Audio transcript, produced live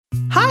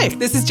Hi,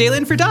 this is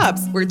Jalen for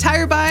Dobbs, where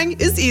tire buying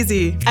is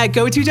easy. At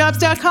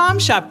GoToDobbs.com,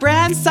 shop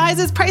brands,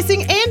 sizes,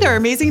 pricing, and our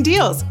amazing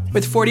deals.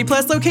 With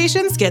 40-plus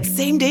locations, get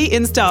same-day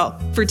install.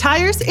 For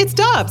tires, it's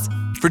Dobbs.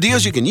 For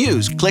deals you can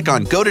use, click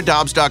on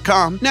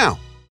GoToDobbs.com now.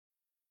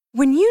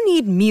 When you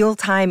need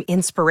mealtime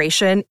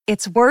inspiration,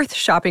 it's worth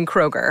shopping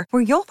Kroger,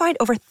 where you'll find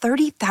over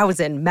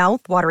 30,000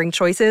 mouth-watering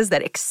choices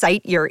that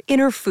excite your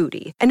inner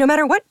foodie. And no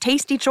matter what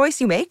tasty choice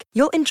you make,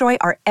 you'll enjoy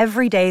our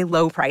everyday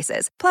low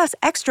prices, plus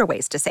extra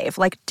ways to save,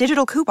 like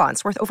digital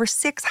coupons worth over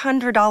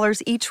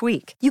 $600 each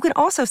week. You can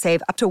also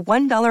save up to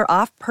 $1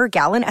 off per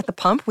gallon at the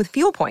pump with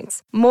fuel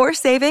points. More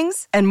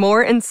savings and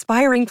more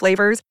inspiring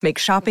flavors make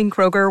shopping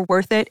Kroger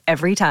worth it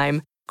every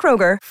time.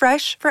 Kroger,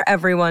 fresh for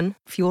everyone.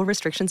 Fuel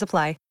restrictions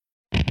apply.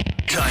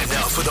 Time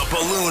now for the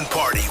balloon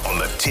party on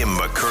the Tim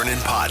McKernan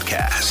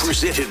podcast.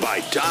 Presented by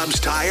Dobbs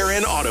Tire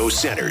and Auto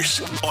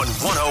Centers on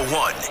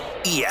 101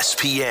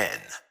 ESPN.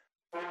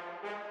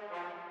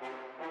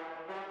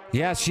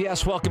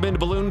 Yes. Welcome into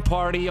Balloon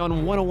Party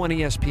on 101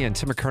 ESPN.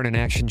 Tim McKernan,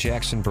 Action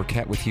Jackson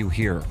Burkett with you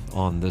here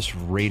on this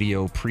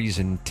radio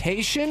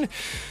presentation.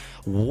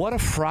 What a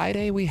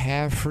Friday we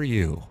have for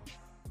you.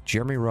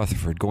 Jeremy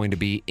Rutherford going to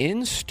be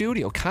in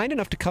studio, kind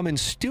enough to come in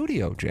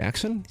studio,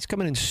 Jackson. He's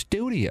coming in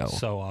studio.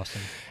 So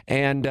awesome.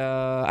 And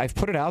I've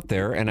put it out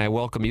there, and I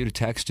welcome you to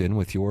text in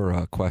with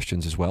your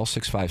questions as well,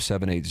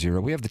 65780.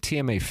 We have the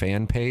TMA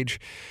fan page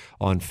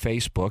on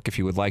Facebook. If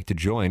you would like to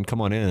join, come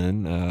on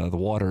in. The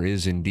water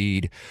is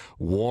indeed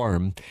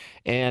warm.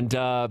 And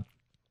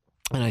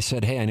I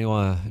said, hey, I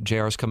know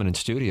JR's coming in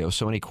studio,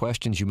 so any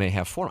questions you may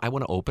have for him, I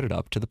want to open it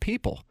up to the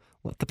people.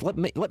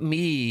 Let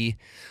me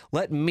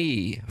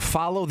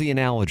follow the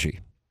analogy.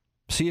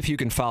 See if you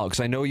can follow,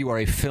 because I know you are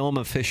a film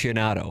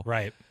aficionado.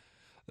 Right.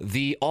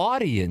 The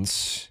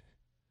audience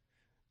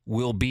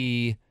will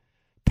be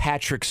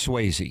Patrick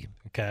Swayze.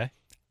 Okay.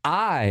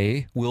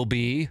 I will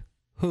be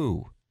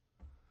who?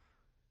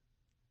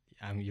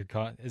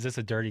 Is this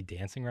a Dirty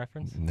Dancing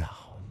reference? No.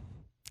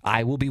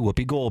 I will be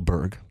Whoopi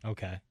Goldberg.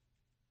 Okay.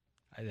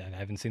 I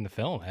haven't seen the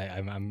film.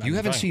 You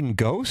haven't seen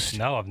Ghost?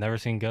 No, I've never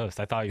seen Ghost.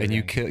 I thought you were. And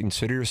you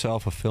consider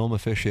yourself a film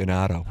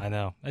aficionado. I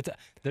know.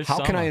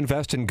 How can I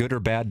invest in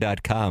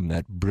goodorbad.com,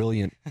 that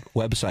brilliant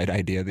website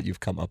idea that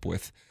you've come up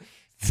with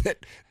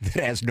that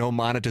has no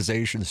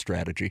monetization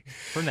strategy?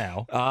 For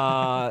now.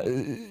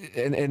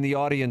 And the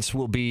audience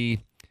will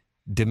be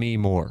Demi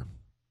Moore.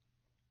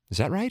 Is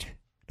that right?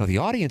 No, the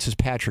audience is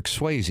Patrick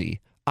Swayze.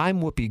 I'm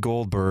Whoopi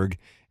Goldberg,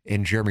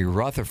 and Jeremy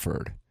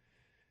Rutherford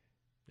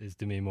is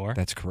Demi Moore.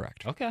 That's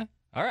correct. Okay.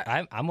 All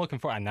right. I'm looking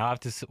forward. I now have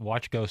to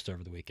watch Ghost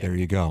over the weekend. There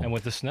you go. And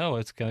with the snow,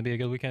 it's going to be a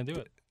good weekend to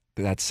do it.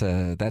 That's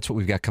what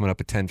we've got coming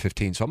up at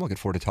 10:15. So I'm looking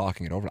forward to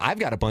talking it over. I've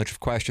got a bunch of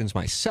questions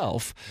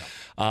myself.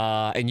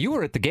 And you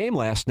were at the game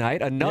last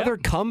night. Another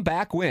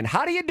comeback win.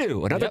 How do you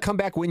do? Another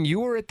comeback win. You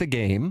were at the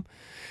game.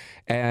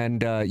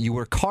 And you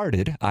were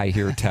carded, I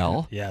hear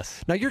tell.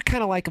 Yes. Now, you're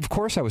kind of like, of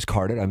course I was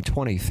carded. I'm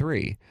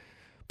 23.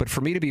 But for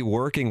me to be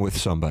working with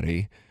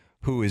somebody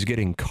who is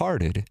getting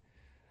carded,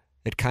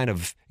 it kind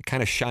of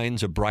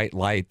shines a bright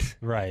light.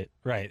 Right.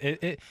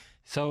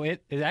 So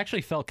it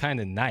actually felt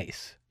kind of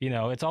nice. You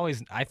know, it's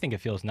always, I think it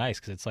feels nice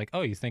because it's like,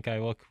 oh, you think I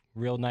look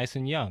real nice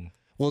and young.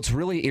 Well, it's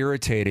really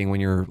irritating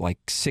when you're like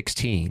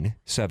 16,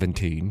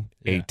 17,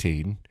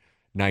 18,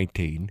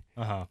 19,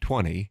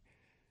 20.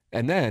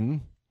 And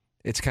then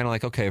it's kind of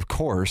like, okay, of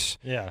course.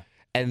 Yeah.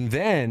 And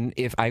then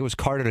if I was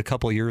carded a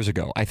couple of years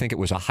ago, I think it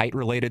was a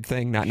height-related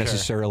thing, not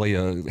necessarily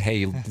a,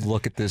 hey,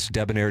 look at this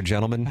debonair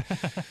gentleman.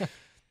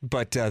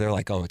 But they're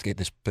like, oh,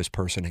 this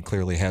person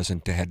clearly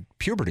hasn't had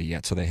puberty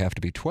yet, so they have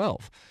to be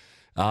 12.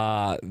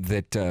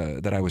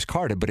 That I was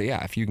carded. But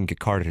yeah, if you can get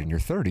carded in your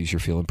 30s, you're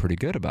feeling pretty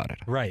good about it.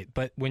 Right.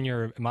 But when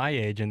you're my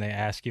age and they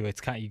ask you,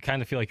 you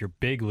kind of feel like you're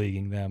big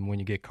leaguing them when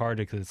you get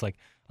carded because it's like,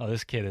 oh,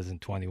 this kid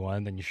isn't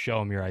 21. Then you show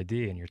them your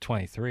ID and you're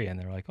 23, and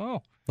they're like,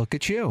 oh. Look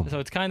at you. So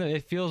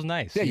it feels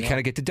nice. Yeah, you kind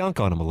of get to dunk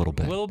on them a little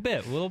bit. A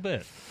little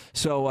bit.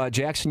 So,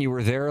 Jackson, you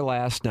were there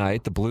last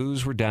night. The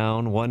Blues were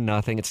down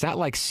 1-0. It's not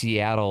like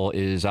Seattle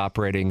is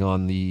operating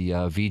on the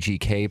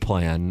VGK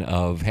plan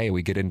of, hey,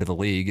 we get into the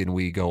league and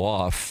we go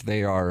off.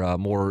 They are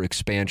more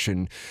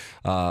expansion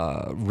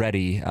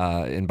ready,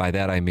 and by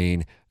that I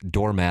mean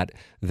doormat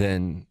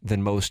than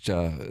most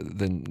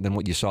than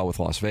what you saw with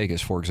Las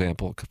Vegas, for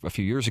example, a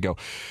few years ago.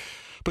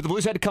 But the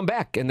Blues had to come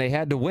back, and they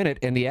had to win it.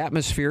 And the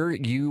atmosphere,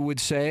 you would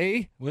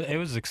say? Well, it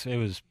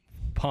was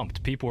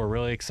pumped. People were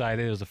really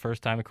excited. It was the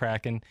first time a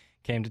Kraken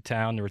came to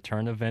town, the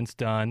return of Vince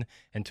Dunn,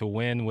 and to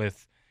win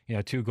with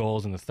 2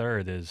 goals in the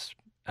third is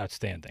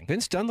outstanding.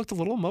 Vince Dunn looked a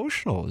little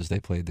emotional as they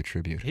played the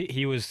tribute.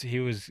 He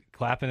was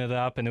clapping it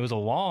up, and it was a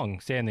long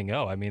standing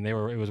O. I mean, it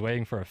was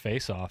waiting for a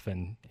face-off,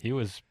 and he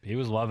was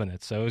loving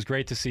it. So it was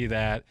great to see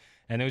that.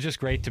 And it was just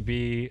great to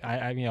be.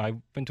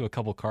 I've been to a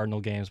couple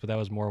Cardinal games, but that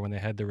was more when they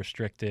had the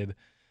restricted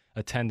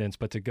attendance.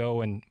 But to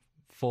go in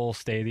full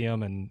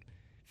stadium and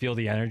feel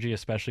the energy,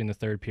 especially in the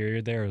third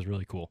period there. It was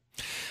really cool.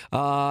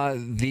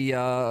 I'm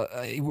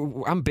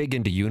big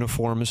into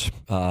uniforms.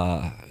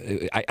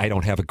 I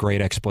don't have a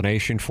great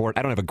explanation for it.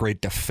 I don't have a great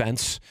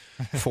defense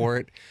for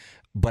it.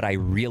 But I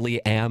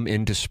really am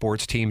into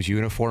sports teams'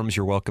 uniforms.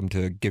 You're welcome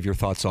to give your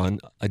thoughts on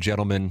a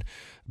gentleman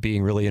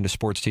being really into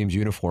sports teams'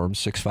 uniforms.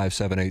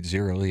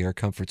 65780, the Air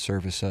Comfort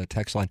Service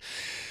text line.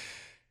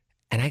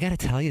 And I got to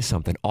tell you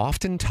something.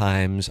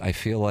 Oftentimes, I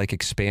feel like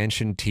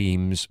expansion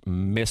teams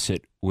miss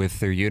it with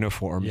their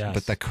uniforms,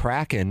 but the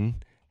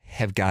Kraken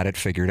have got it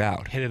figured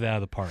out. Hit it out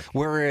of the park.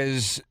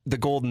 Whereas the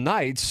Golden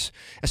Knights,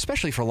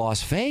 especially for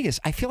Las Vegas,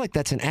 I feel like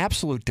that's an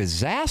absolute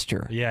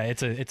disaster. Yeah,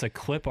 it's a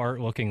clip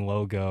art looking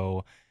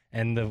logo.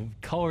 And the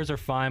colors are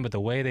fine, but the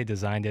way they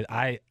designed it,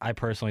 I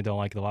personally don't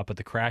like it a lot. But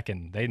the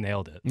Kraken, they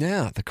nailed it.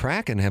 Yeah, the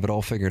Kraken have it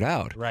all figured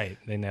out. Right,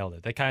 they nailed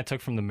it. They kind of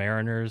took from the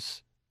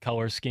Mariners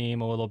color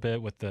scheme a little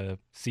bit with the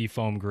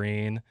seafoam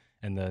green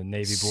and the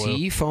navy blue.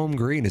 Seafoam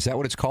green, is that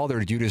what it's called, or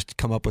did you just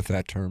come up with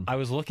that term? I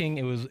was looking.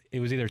 It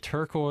was either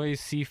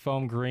turquoise,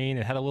 seafoam green.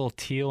 It had a little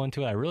teal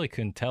into it. I really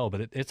couldn't tell,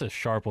 but it's a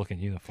sharp looking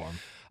uniform.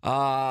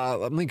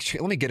 Let me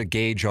get a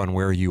gauge on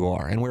where you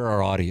are and where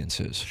our audience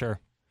is. Sure.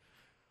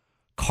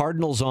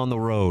 Cardinals on the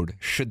road,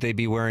 should they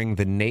be wearing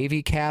the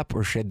navy cap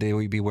or should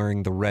they be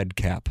wearing the red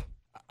cap?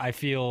 I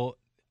feel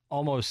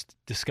almost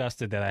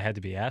disgusted that I had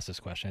to be asked this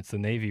question. It's the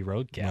navy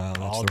road cap Well, that's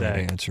all the day.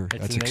 right answer. It's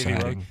That's the navy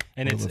exciting. road,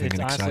 and We're it's living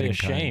in honestly a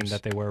exciting shame times.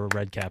 that they wear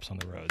red caps on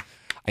the road.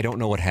 I don't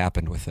know what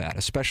happened with that,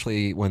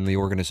 especially when the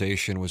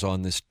organization was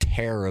on this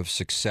tear of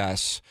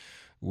success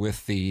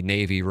with the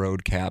navy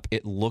road cap.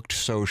 It looked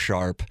so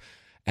sharp,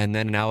 and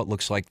then now it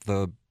looks like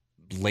the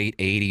late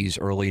 80s,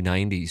 early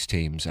 90s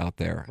teams out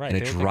there. Right,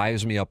 And it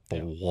drives me up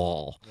the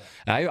wall.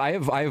 Yeah. I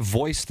have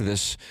voiced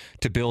this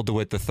to Bill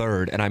DeWitt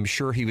III, and I'm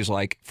sure he was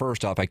like,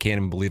 first off, I can't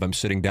even believe I'm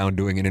sitting down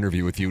doing an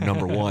interview with you,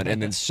 number one.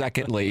 And then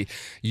secondly,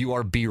 you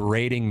are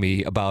berating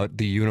me about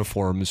the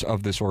uniforms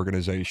of this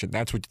organization.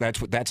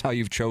 That's how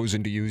you've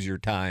chosen to use your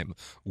time,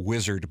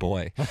 wizard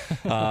boy.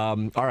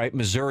 All right,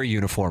 Missouri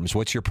uniforms.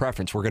 What's your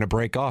preference? We're going to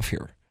break off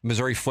here.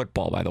 Missouri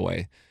football, by the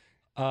way.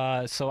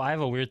 So I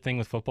have a weird thing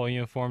with football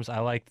uniforms. I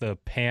like the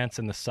pants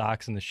and the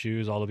socks and the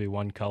shoes all to be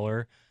one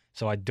color,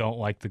 so I don't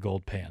like the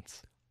gold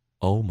pants.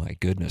 Oh, my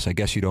goodness. I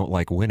guess you don't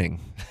like winning.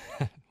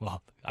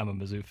 Well, I'm a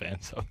Mizzou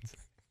fan, so it's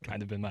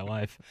kind of been my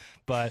life.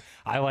 But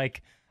I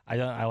like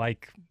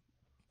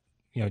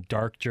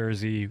dark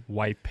jersey,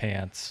 white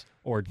pants,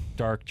 or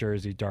dark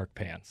jersey, dark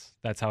pants.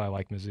 That's how I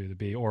like Mizzou to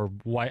be. Or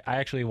white. I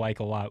actually like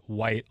a lot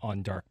white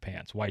on dark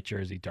pants, white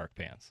jersey, dark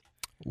pants.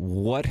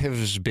 What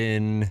have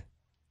been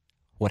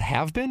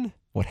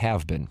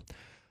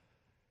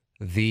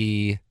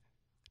the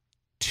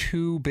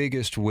three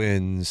biggest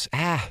wins?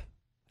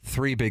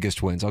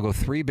 I'll go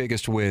three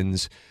biggest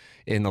wins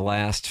in the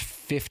last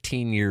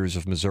 15 years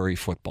of Missouri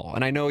football.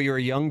 And I know you're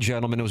a young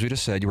gentleman, as we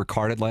just said. You were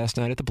carded last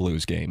night at the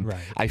Blues game.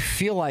 Right. I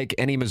feel like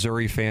any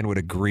Missouri fan would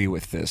agree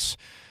with this.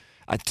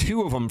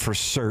 Two of them for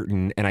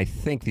certain, and I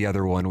think the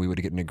other one we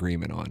would get an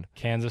agreement on.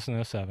 Kansas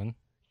in 07.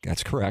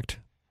 That's correct.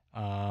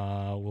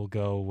 We'll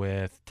go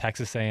with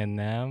Texas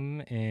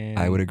A&M in...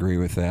 I would agree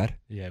with that.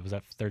 Yeah, was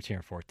that 13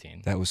 or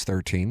 14? That was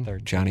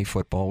 13. Johnny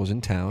Football was in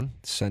town,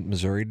 sent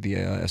Missouri to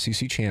the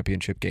SEC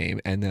championship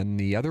game. And then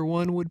the other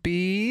one would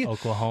be...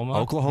 Oklahoma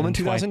in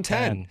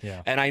 2010.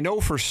 Yeah. And I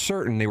know for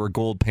certain they were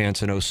gold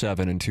pants in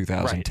 07 and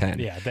 2010. Right.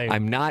 Yeah,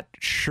 I'm not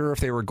sure if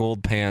they were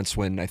gold pants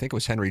when I think it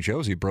was Henry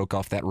Josie broke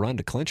off that run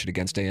to clinch it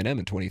against A&M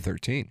in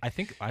 2013. I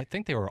think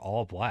they were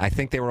all black. I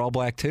think they were all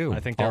black too. I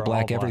think they all were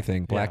black all black.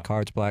 everything. Black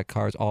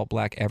cards, all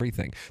black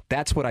everything.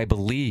 That's what I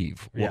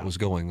believe what was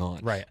going on.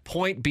 Right.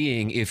 Point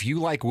being, if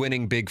you like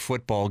winning big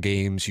football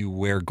games, you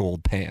wear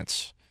gold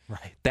pants.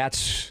 Right.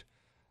 That's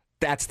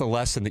the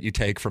lesson that you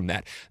take from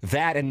that.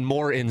 That and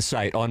more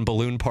insight on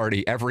Balloon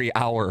Party every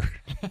hour.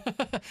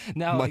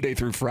 Now, Monday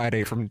through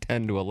Friday from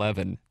 10 to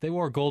 11. They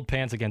wore gold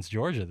pants against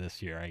Georgia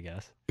this year, I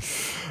guess.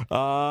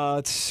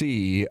 Let's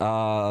see.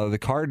 The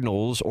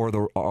Cardinals or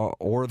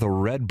the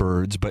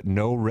Redbirds, but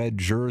no red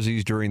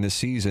jerseys during the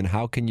season.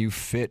 How can you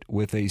fit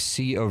with a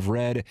sea of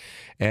red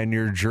and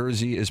your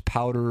jersey is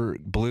powder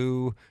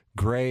blue,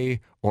 gray,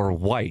 or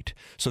white?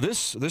 So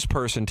this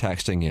person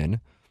texting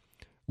in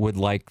would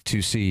like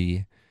to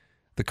see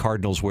the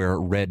Cardinals wear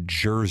red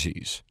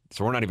jerseys.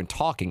 So we're not even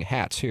talking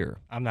hats here.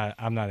 I'm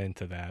not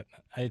into that.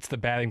 It's the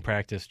batting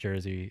practice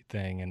jersey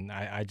thing, and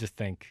I just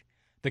think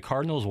the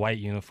Cardinals' white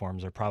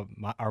uniforms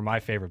are my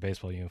favorite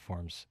baseball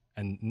uniforms.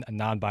 And a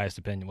non-biased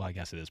opinion. Well, I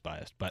guess it is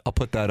biased, but I'll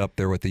put that up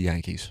there with the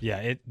Yankees.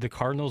 Yeah, the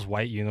Cardinals'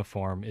 white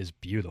uniform is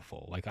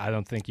beautiful. Like, I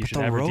don't think you should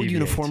the ever road deviate.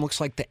 uniform looks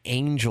like the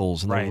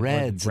Angels and the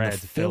Reds and the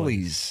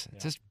Phillies. Yeah.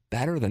 Just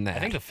better than that. I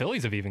think the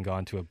Phillies have even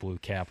gone to a blue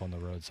cap on the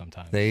road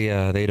sometimes. They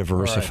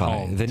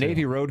diversify. The too.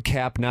 Navy road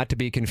cap, not to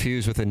be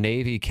confused with the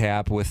Navy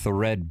cap with the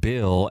red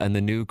bill and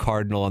the new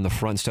cardinal on the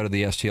front instead of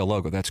the STL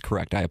logo. That's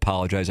correct. I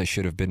apologize. I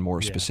should have been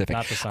more specific.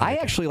 Not the Sunday I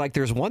cap. actually like,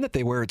 there's one that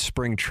they wear at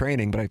spring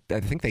training, but I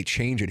think they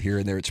change it here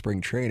and there at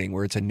spring training,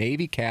 where it's a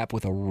Navy cap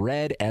with a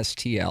red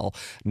STL,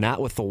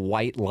 not with the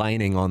white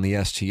lining on the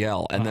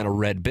STL, and then a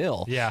red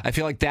bill. Yeah. I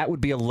feel like that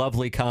would be a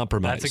lovely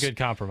compromise. That's a good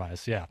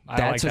compromise, yeah.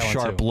 That's like a that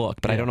sharp one too.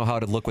 look, but I don't know how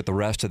to look with the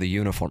rest of the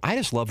uniform. I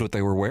just loved what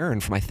they were wearing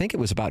from, I think it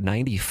was about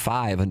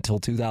 95 until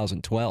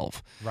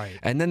 2012. Right.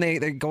 And then they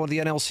go to the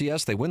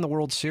NLCS, they win the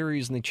World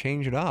Series, and they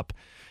change it up.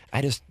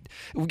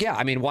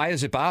 I mean, why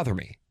does it bother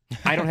me?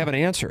 I don't have an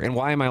answer. And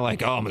why am I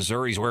like, oh,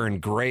 Missouri's wearing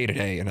gray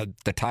today, and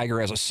the Tiger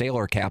has a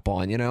sailor cap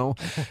on, you know?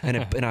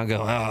 And I'll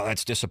go, oh,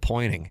 that's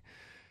disappointing.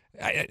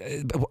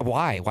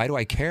 Why? Why do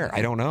I care?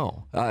 I don't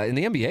know. In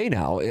the NBA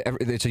now,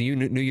 it's a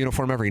new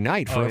uniform every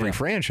night for every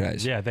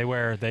franchise. Yeah,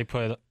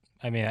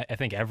 I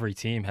think every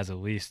team has at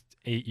least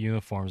 8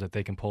 uniforms that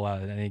they can pull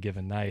out at any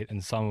given night,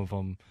 and some of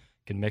them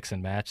can mix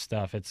and match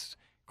stuff. It's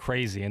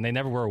crazy, and they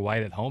never wear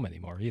white at home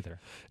anymore either.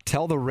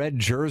 Tell the red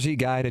jersey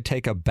guy to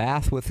take a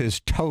bath with his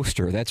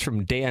toaster. That's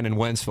from Dan in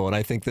Wentzville, and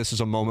I think this is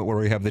a moment where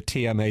we have the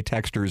TMA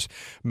texters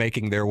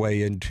making their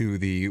way into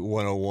the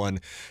 101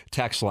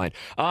 text line.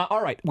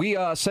 All right, we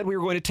said we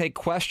were going to take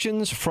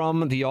questions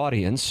from the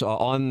audience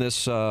on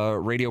this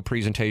radio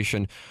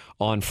presentation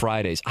on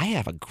Fridays. I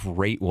have a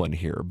great one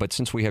here, but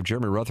since we have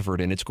Jeremy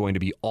Rutherford in, it's going to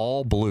be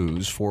all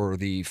blues for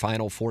the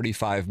final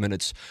 45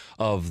 minutes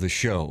of the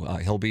show.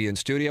 He'll be in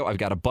studio. I've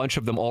got a bunch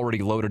of them already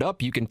loaded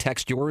up. You can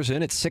text yours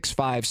in at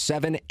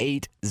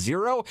 65780.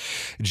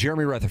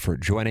 Jeremy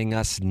Rutherford joining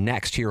us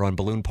next here on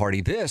Balloon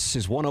Party. This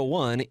is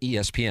 101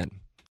 ESPN.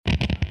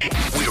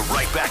 We're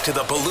right back to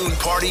the Balloon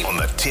Party on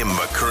the Tim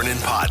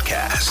McKernan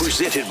Podcast.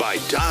 Presented by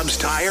Dobbs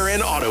Tire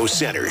and Auto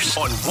Centers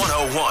on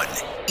 101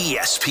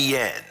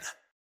 ESPN.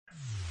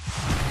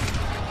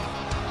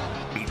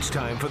 It's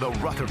time for the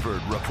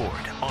Rutherford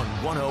Report on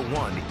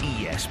 101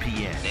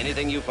 ESPN.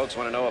 Anything you folks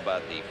want to know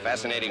about the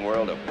fascinating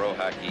world of pro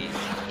hockey,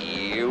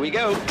 here we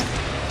go.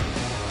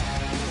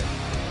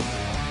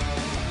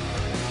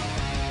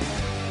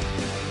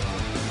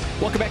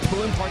 Welcome back to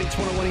Balloon Party. It's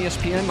 101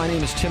 ESPN. My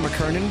name is Tim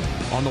McKernan.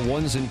 On the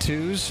ones and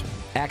twos,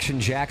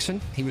 Action Jackson.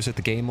 He was at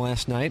the game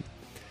last night.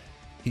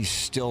 He's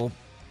still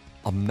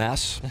a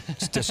mess.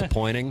 It's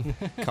disappointing.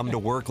 Come to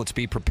work. Let's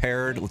be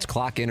prepared. Let's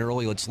clock in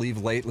early. Let's leave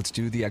late. Let's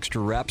do the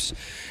extra reps.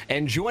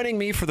 And joining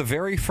me for the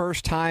very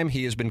first time,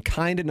 he has been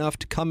kind enough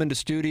to come into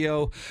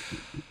studio.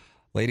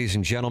 Ladies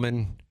and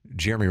gentlemen,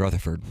 Jeremy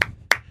Rutherford.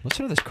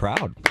 Listen to this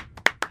crowd.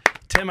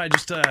 Tim, I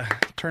just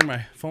turned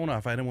my phone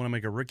off. I didn't want to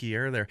make a rookie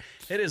error there.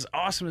 It is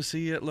awesome to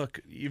see you.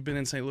 Look, you've been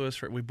in St.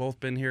 Louis. We've both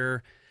been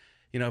here.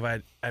 You know,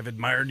 I've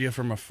admired you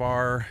from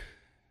afar.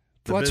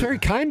 Well, that's very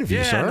kind of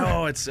you, sir. Yeah,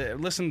 no, it's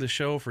listened to the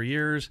show for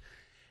years,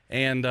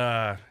 and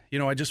you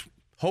know, I just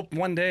hope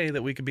one day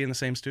that we could be in the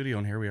same studio,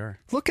 and here we are.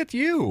 Look at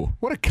you!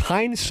 What a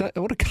kind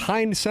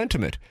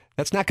sentiment.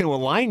 That's not going to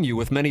align you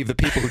with many of the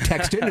people who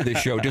text into this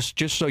show,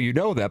 just so you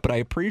know that, but I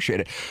appreciate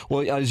it.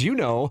 Well, as you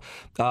know,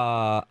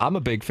 I'm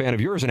a big fan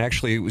of yours, and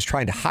actually was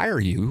trying to hire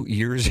you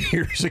years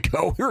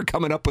ago. We were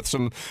coming up with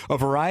a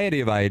variety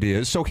of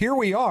ideas, so here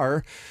we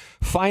are,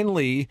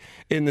 finally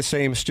in the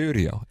same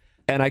studio.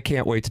 And I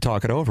can't wait to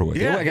talk it over with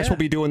you. I guess we'll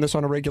be doing this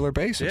on a regular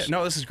basis. Yeah,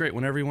 no, this is great.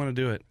 Whenever you want to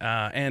do it.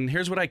 And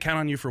here's what I count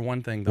on you for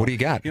one thing, though. What do you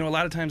got? You know, a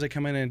lot of times I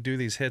come in and do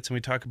these hits, and we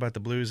talk about the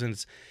Blues, and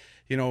it's,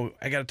 you know,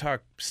 I got to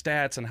talk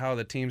stats and how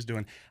the team's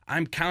doing.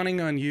 I'm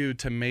counting on you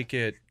to make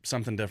it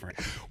something different.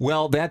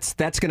 Well, that's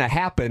going to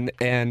happen,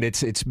 and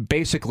it's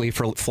basically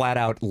for flat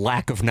out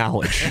lack of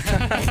knowledge.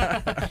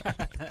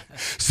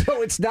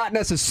 So it's not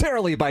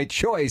necessarily by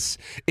choice.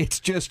 It's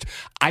just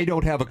I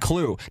don't have a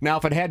clue. Now,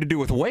 if it had to do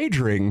with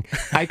wagering,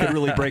 I could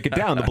really break it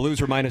down. The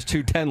Blues were minus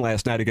 210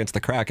 last night against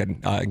the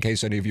Kraken, in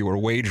case any of you were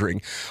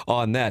wagering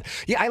on that.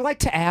 Yeah, I like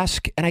to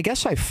ask, and I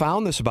guess I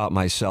found this about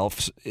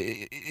myself,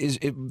 is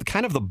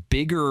kind of the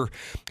bigger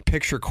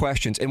picture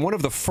questions. And one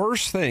of the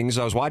first things,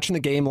 I was watching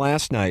the game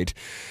last night,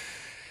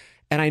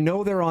 and I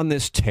know they're on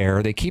this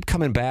tear. They keep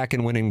coming back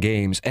and winning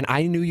games, and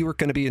I knew you were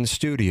going to be in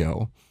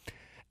studio.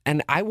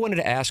 And I wanted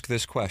to ask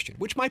this question,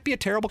 which might be a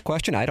terrible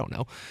question. I don't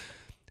know.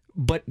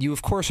 But you,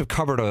 of course, have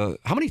covered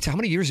how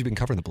many years have you been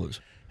covering the Blues?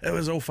 It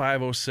was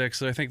 05, 06.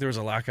 So I think there was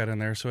a lockout in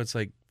there. So it's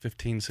like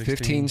 15, 16.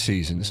 15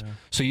 seasons. Yeah.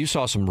 So you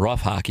saw some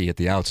rough hockey at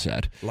the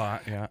outset. A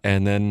lot, yeah.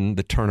 And then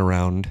the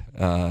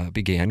turnaround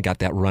began, got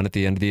that run at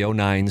the end of the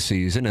 09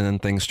 season, and then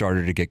things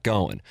started to get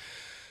going.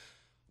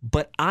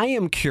 But I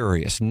am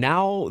curious,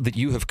 now that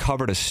you have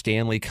covered a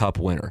Stanley Cup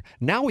winner,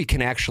 now we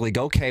can actually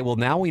go, okay, well,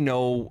 now we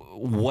know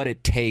what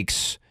it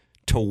takes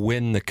to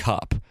win the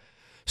Cup.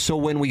 So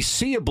when we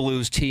see a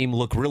Blues team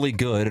look really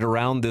good at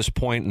around this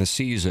point in the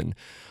season,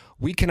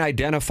 we can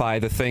identify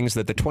the things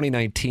that the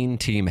 2019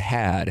 team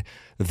had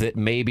that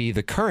maybe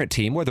the current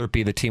team, whether it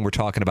be the team we're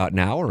talking about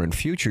now or in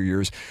future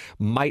years,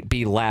 might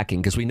be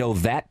lacking, because we know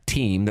that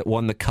team that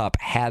won the Cup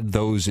had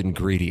those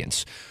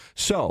ingredients.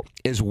 So,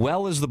 as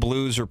well as the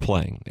Blues are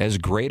playing, as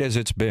great as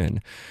it's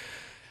been,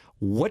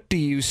 what do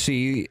you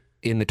see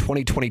in the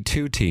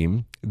 2022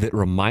 team that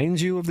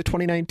reminds you of the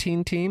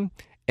 2019 team?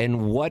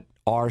 And what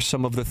are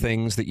some of the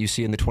things that you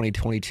see in the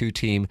 2022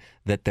 team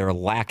that they're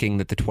lacking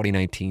that the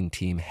 2019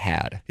 team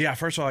had? Yeah,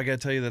 first of all, I got to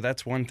tell you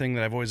that's one thing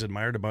that I've always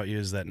admired about you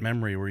is that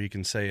memory where you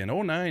can say in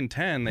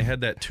 09-10 they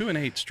had that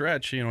 2-8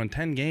 stretch, in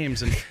 10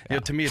 games,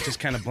 and to me it just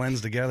kind of blends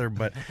together.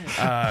 But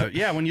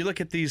yeah, when you look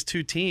at these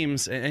two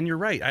teams, and you're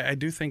right, I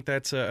do think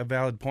that's a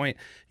valid point.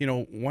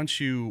 Once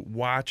you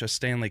watch a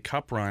Stanley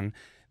Cup run,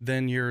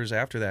 then years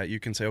after that you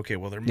can say, okay,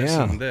 well, they're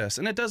missing this,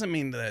 and it doesn't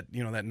mean that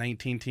that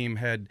 19 team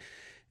had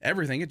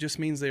everything. It just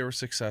means they were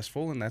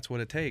successful, and that's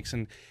what it takes.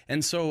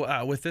 And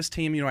so with this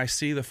team, I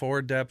see the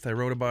forward depth. I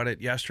wrote about it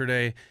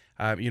yesterday.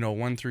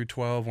 1 through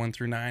 12, 1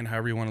 through 9,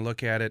 however you want to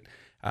look at it.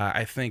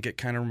 I think it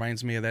kind of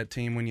reminds me of that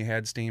team when you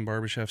had Steen,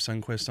 Barbashev,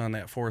 Sundqvist on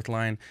that fourth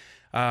line.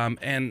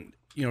 And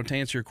to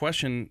answer your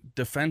question,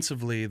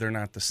 defensively, they're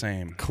not the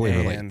same.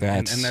 Clearly. And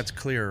that's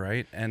clear,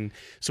 right? And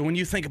so when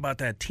you think about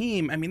that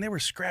team, they were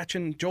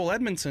scratching Joel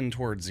Edmondson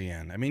towards the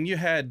end.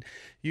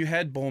 You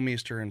had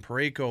Bolmeister and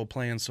Parayko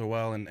playing so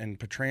well, and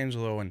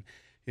Pietrangelo, and,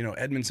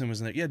 Edmondson was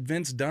in there. You had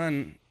Vince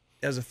Dunn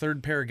as a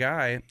third pair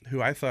guy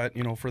who I thought,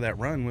 for that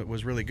run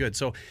was really good.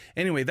 So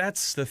anyway,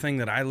 that's the thing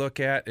that I look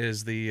at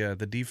is the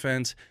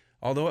defense.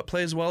 Although it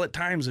plays well at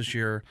times this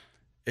year,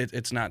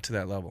 it's not to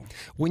that level.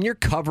 When you're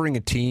covering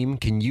a team,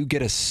 can you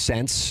get a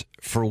sense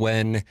for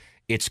when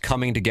it's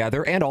coming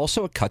together? And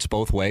also it cuts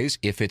both ways,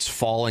 if it's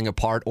falling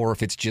apart or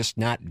if it's just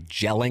not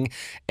gelling.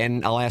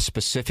 And I'll ask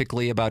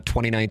specifically about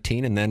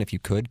 2019, and then if you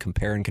could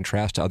compare and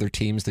contrast to other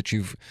teams that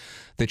you've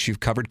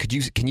covered.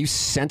 Can you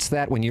sense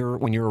that when you're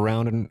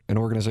around an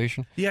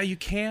organization? Yeah, you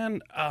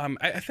can.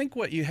 I think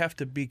what you have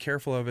to be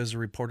careful of as a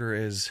reporter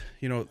is,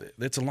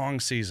 it's a long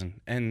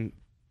season, and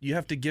you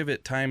have to give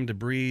it time to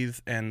breathe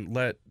and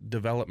let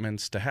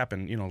developments to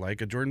happen, like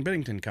a Jordan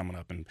Binnington coming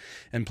up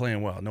and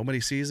playing well.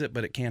 Nobody sees it,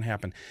 but it can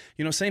happen.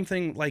 Same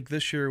thing like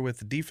this year with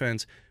the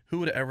defense. Who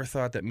would have ever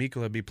thought that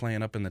Mikkola would be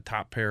playing up in the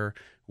top pair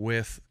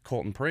with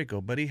Colton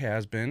Parayko? But he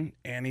has been,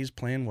 and he's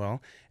playing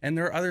well. And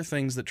there are other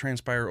things that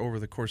transpire over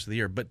the course of the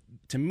year. But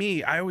to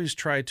me, I always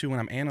try to, when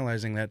I'm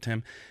analyzing that,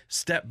 Tim,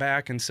 step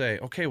back and say,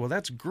 okay, well,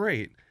 that's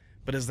great,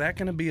 but is that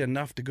going to be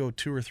enough to go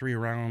 2 or 3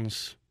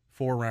 rounds,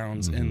 4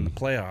 rounds in the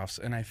playoffs?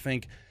 And I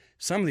think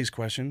some of these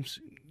questions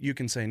you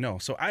can say no.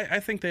 So I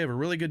think they have a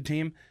really good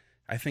team.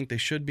 I think they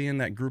should be in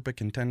that group of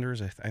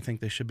contenders. I think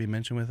they should be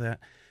mentioned with that.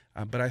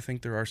 But I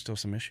think there are still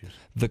some issues.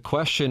 The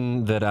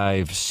question that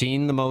I've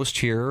seen the most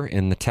here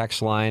in the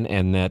text line,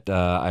 and that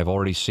I've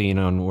already seen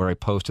on where I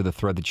posted the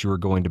thread that you were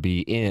going to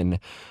be in,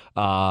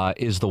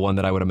 is the one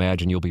that I would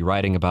imagine you'll be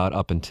writing about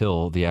up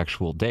until the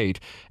actual date,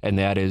 and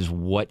that is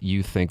what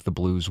you think the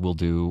Blues will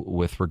do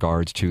with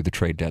regards to the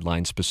trade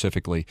deadline,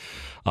 specifically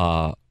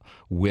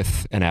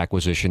with an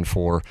acquisition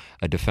for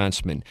a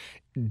defenseman.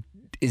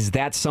 Is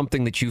that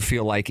something that you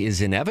feel like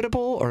is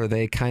inevitable, or are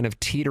they kind of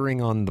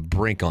teetering on the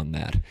brink on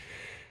that?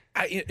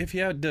 If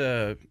you had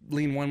to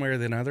lean one way or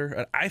the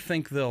other, I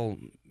think they'll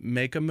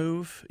make a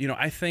move.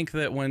 I think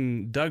that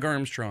when Doug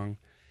Armstrong,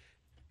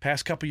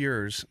 past couple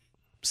years,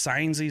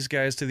 signs these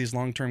guys to these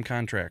long-term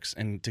contracts,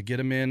 and to get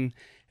them in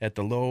at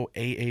the low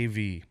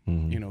AAV,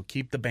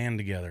 keep the band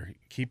together,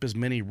 keep as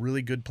many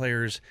really good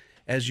players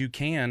as you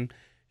can,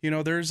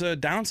 there's a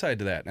downside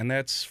to that. And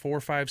that's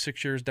 4, 5,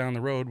 6 years down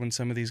the road when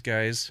some of these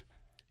guys,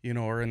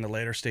 are in the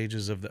later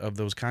stages of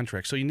those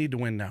contracts. So you need to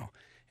win now.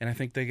 And I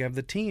think they have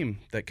the team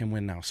that can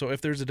win now. So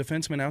if there's a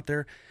defenseman out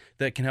there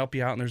that can help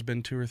you out, and there's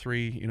been 2 or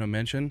 3,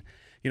 mentioned,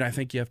 I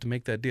think you have to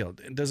make that deal.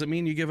 Does it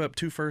mean you give up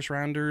 2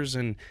 first-rounders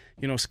and,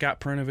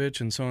 Scott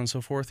Pernovich and so on and so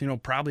forth?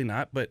 Probably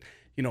not. But,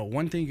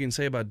 one thing you can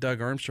say about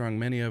Doug Armstrong,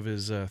 many of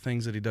his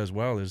things that he does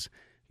well is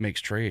makes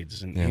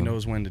trades, and he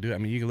knows when to do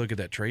it. You can look at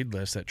that trade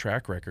list, that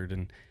track record,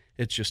 and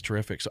it's just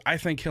terrific. So I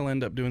think he'll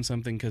end up doing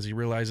something because he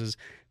realizes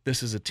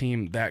this is a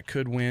team that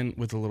could win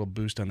with a little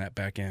boost on that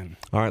back end.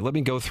 All right, let me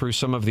go through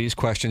some of these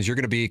questions. You're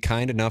going to be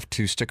kind enough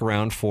to stick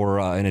around for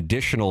an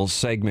additional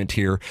segment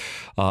here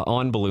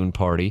on Balloon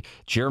Party.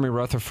 Jeremy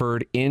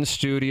Rutherford in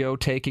studio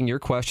taking your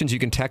questions. You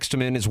can text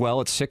them in as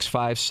well at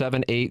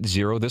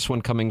 65780. This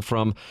one coming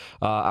from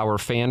our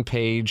fan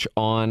page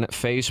on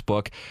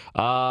Facebook.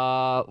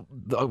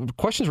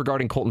 Questions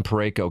regarding Colton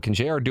Parayko. Can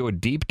JR do a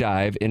deep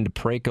dive into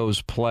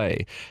Parayko's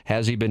play?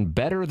 Has he been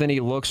better than he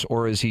looks,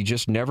 or is he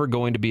just never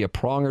going to be a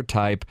pronger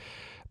type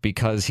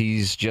because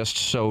he's just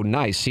so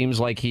nice? Seems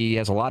like he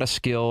has a lot of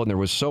skill, and there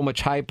was so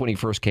much hype when he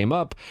first came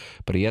up,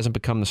 but he hasn't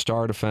become the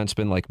star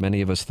defenseman like many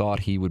of us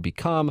thought he would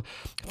become.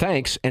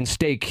 Thanks, and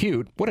stay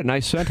cute. What a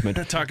nice sentiment.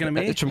 Talking to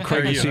me? It's from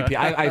Craig and CP.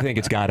 I think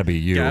it's got to be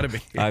you. Got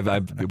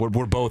to be.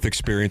 We're both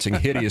experiencing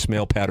hideous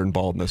male pattern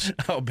baldness.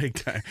 Oh, big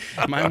time.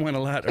 Mine went a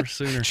lot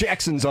sooner.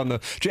 Jackson's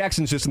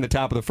just in the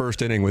top of the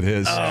first inning with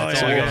his. Oh,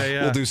 so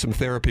yeah. We'll do some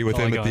therapy with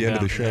him at the end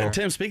of the show.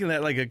 Tim, speaking of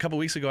that, like a couple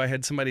weeks ago, I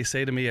had somebody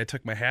say to me, I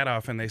took my hat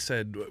off, and they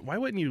said, why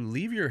wouldn't you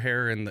leave your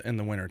hair in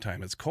the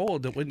wintertime? It's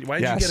cold. Why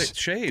did you get it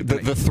shaved?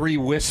 The 3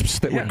 wisps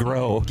that would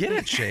grow. Get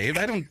it shaved.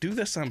 I don't do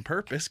this on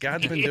purpose.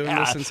 God's been doing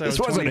this since I was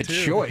 22. This wasn't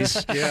a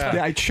choice.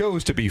 I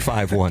chose to be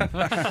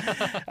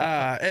 5'1".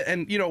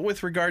 And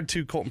with regard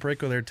to Colton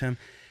Parayko there, Tim,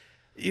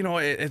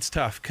 it's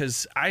tough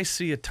because I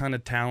see a ton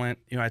of talent.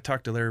 I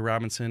talked to Larry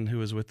Robinson, who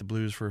was with the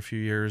Blues for a few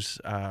years,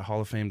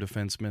 Hall of Fame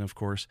defenseman, of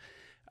course.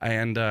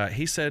 And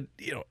he said,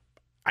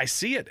 I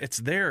see it. It's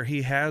there.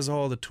 He has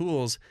all the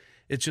tools.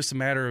 It's just a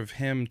matter of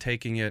him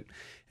taking it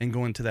and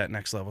going to that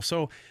next level.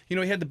 So, he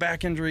had the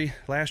back injury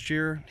last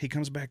year. He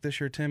comes back this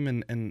year, Tim,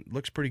 and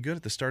looks pretty good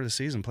at the start of the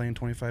season, playing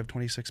 25,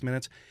 26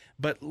 minutes.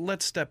 But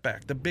let's step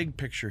back. The big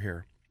picture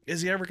here.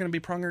 Is he ever going to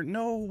be Pronger?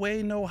 No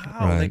way, no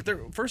how. Right.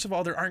 First of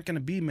all, there aren't going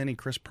to be many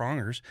Chris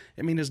Prongers.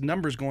 I mean, his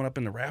number's going up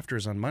in the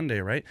rafters on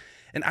Monday, right?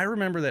 And I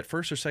remember that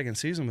first or second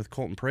season with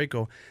Colton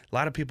Parayko, a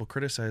lot of people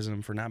criticizing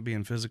him for not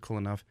being physical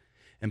enough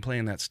and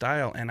playing that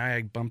style. And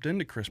I bumped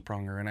into Chris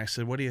Pronger, and I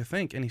said, what do you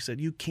think? And he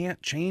said, you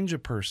can't change a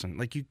person.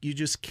 Like, you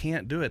just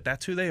can't do it.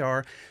 That's who they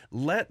are.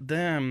 Let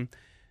them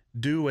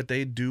do what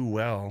they do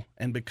well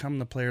and become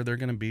the player they're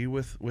going to be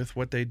with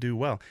what they do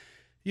well.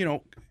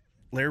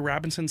 Larry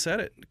Robinson said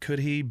it. Could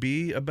he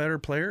be a better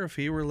player if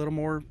he were a little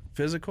more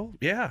physical?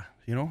 Yeah.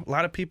 A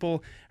lot of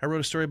people, I wrote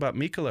a story about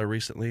Mikkola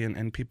recently,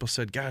 and people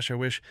said, gosh, I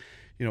wish,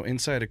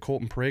 inside of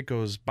Colton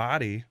Parayko's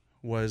body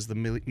was the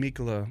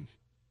Mikkola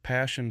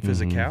passion,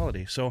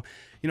 physicality. So,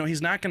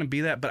 he's not going to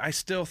be that, but I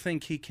still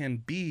think he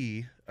can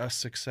be a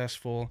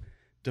successful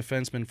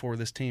defenseman for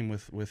this team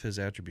with his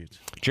attributes.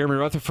 Jeremy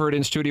Rutherford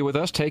in studio with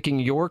us,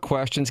 taking your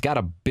questions. Got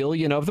 1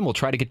 billion of them. We'll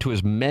try to get to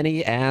as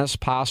many as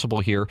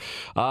possible here.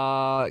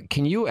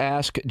 Can you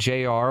ask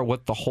JR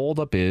what the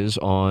holdup is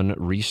on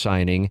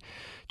re-signing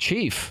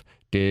Chief?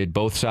 Did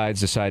both sides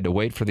decide to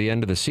wait for the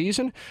end of the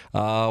season?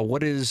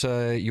 What is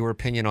your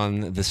opinion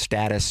on the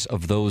status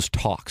of those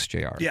talks,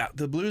 JR? Yeah,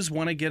 the Blues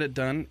want to get it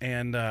done,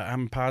 and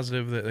I'm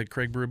positive that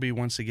Craig Berube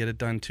wants to get it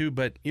done too.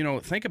 But,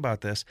 think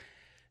about this.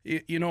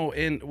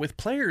 And with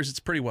players, it's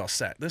pretty well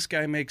set. This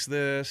guy makes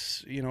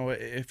this,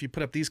 if you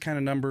put up these kind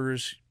of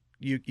numbers,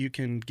 you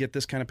can get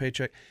this kind of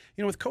paycheck.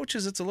 With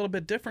coaches, it's a little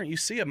bit different. You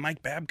see a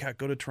Mike Babcock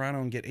go to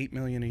Toronto and get $8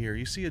 million a year.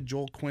 You see a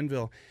Joel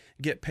Quenneville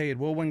get paid.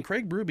 Well, when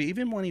Craig Berube,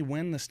 even when he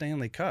win the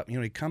Stanley Cup,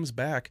 he comes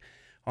back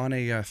on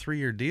a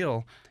 3-year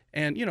deal.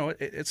 And,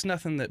 it's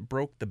nothing that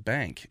broke the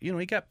bank.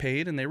 He got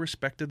paid, and they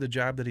respected the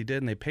job that he did,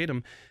 and they paid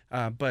him.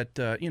 But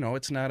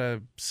it's not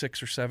a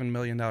 $6 or $7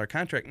 million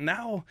contract.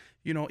 Now,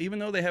 even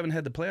though they haven't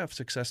had the playoff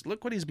success,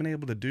 look what he's been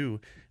able to do,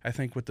 I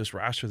think, with this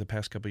roster the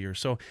past couple of years.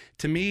 So,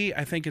 to me,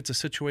 I think it's a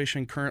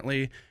situation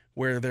currently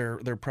where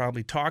they're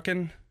probably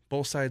talking.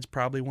 Both sides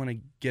probably want to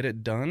get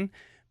it done.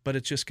 But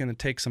it's just going to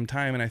take some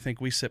time, and I think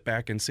we sit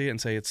back and see it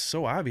and say, it's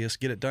so obvious,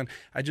 get it done.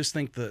 I just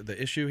think the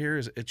issue here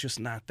is it's just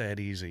not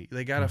that easy.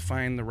 They got to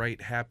find the right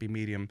happy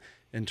medium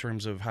in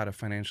terms of how to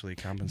financially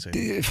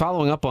compensate.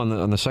 Following up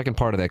on the second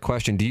part of that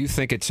question, do you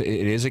think it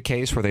is a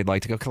case where they'd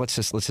like to go, okay, let's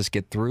just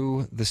get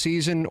through the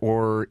season,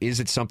 or is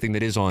it something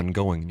that is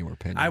ongoing in your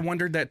opinion? I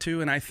wondered that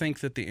too, and I think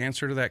that the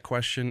answer to that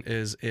question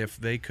is if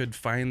they could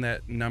find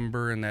that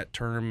number and that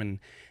term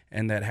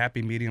and that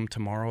happy medium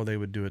tomorrow, they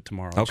would do it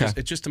tomorrow. Okay.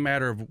 It's just a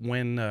matter of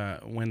when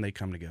they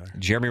come together.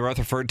 Jeremy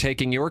Rutherford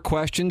taking your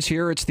questions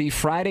here. It's the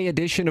Friday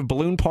edition of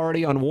Balloon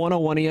Party on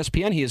 101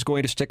 ESPN. He is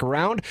going to stick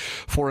around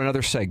for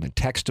another segment.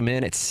 Text him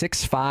in at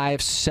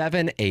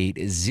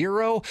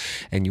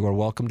 65780, and you are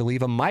welcome to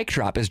leave a mic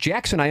drop. As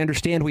Jackson, I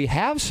understand we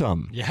have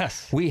some.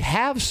 Yes. We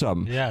have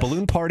some. Yes.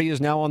 Balloon Party is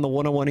now on the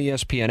 101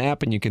 ESPN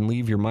app, and you can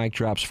leave your mic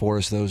drops for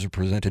us. Those are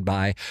presented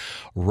by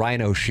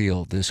Rhino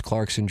Shield. This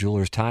Clarkson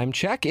Jewelers time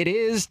check. It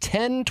is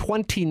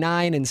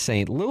 10:29 in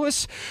St.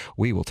 Louis.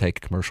 We will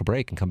take a commercial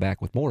break and come back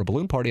with more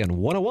Balloon Party on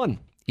 101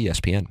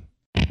 ESPN.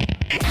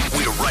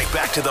 We're right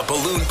back to the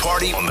Balloon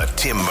Party on the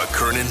Tim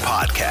McKernan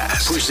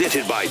Podcast.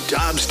 Presented by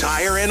Dobbs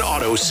Tire and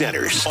Auto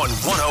Centers on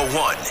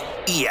 101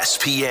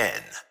 ESPN.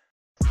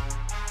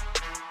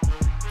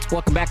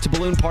 Welcome back to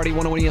Balloon Party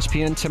 101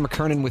 ESPN. Tim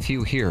McKernan with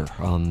you here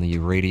on the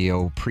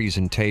radio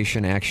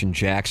presentation. Action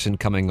Jackson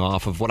coming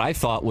off of what I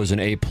thought was an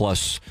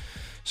A-plus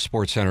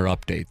SportsCenter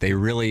update. They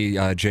really,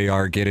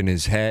 JR, get in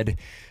his head.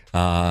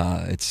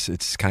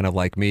 It's kind of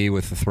like me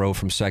with the throw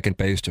from second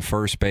base to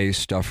first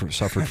base,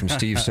 suffered from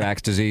Steve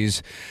Sachs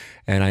disease.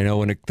 And I know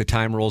when the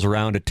time rolls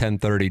around at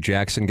 10:30,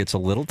 Jackson gets a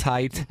little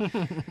tight.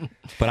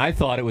 But I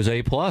thought it was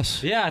A+.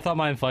 Yeah, I thought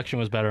my inflection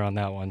was better on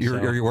that one.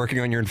 You're working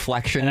on your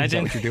inflection? And Is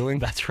that what you're doing?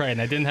 That's right,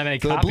 and I didn't have any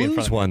The copy in front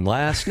Blues of me. won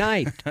last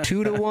night,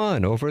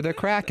 2-1 over the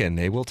Kraken.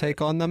 They will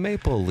take on the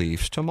Maple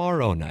Leafs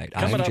tomorrow night.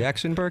 I'm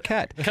Jackson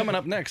Burkett. Coming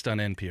up next on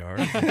NPR.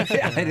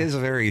 Yeah, it is a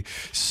very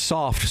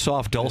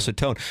soft, dulcet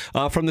tone.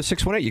 From the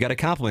 618, you got a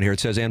compliment here. It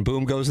says, and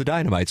boom goes the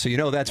dynamite. So you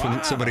know that's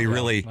when somebody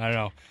really... I don't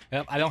know.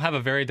 I don't have a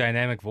very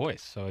dynamic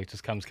voice, so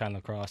just comes kind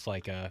of across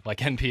like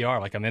NPR,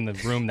 like I'm in the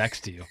room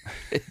next to you,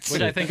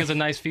 which I think is a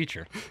nice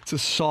feature. It's a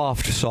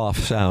soft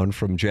sound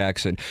from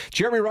Jackson.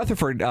 Jeremy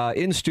Rutherford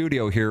in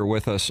studio here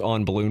with us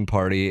on Balloon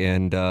Party,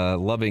 and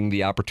loving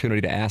the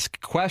opportunity to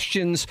ask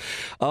questions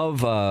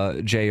of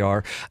JR.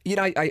 You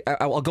know,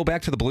 I'll go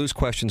back to the Blues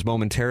questions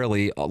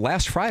momentarily.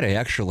 Last Friday,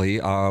 actually,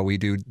 we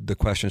do the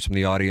questions from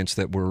the audience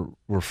that were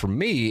from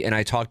me, and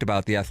I talked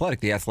about The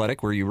Athletic. The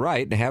Athletic, where you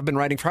write and have been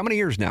writing for how many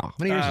years now? How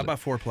many years? About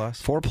 4+.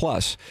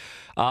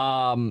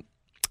 4+.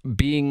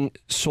 Being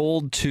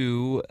sold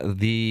to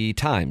the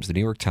Times, the New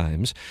York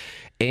Times.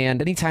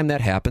 And anytime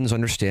that happens,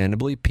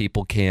 understandably,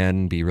 people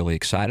can be really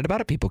excited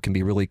about it. People can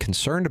be really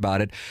concerned about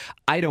it.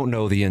 I don't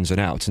know the ins and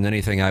outs, and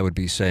anything I would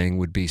be saying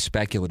would be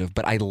speculative.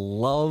 But I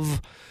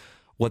love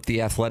what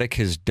The Athletic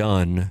has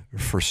done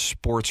for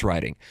sports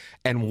writing.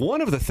 And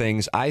one of the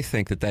things I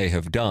think that they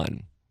have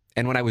done,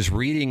 and when I was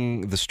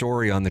reading the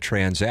story on the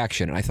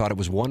transaction, and I thought it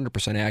was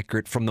 100%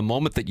 accurate from the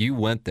moment that you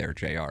went there,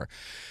 JR,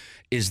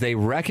 is they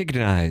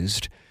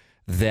recognized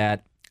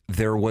that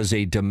there was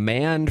a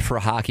demand for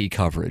hockey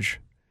coverage,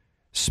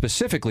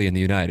 specifically in the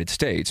United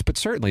States, but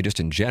certainly just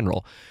in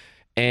general,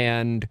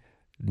 and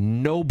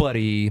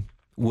nobody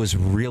was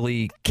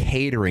really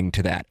catering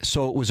to that.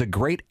 So it was a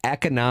great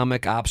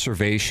economic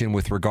observation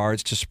with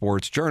regards to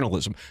sports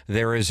journalism.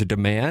 There is a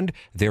demand,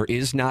 there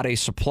is not a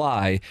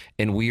supply,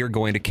 and we are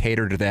going to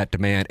cater to that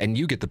demand, and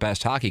you get the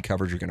best hockey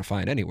coverage you're going to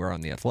find anywhere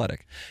on The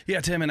Athletic. Yeah,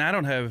 Tim, and I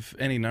don't have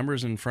any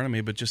numbers in front of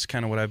me, but just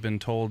kind of what I've been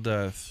told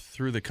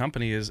through the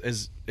company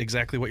is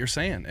exactly what you're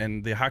saying.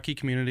 And the hockey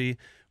community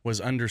was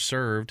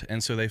underserved,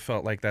 and so they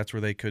felt like that's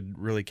where they could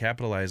really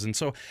capitalize. And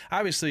so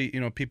obviously,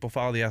 you know, people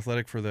follow The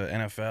Athletic for the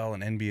NFL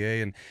and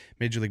NBA and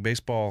Major League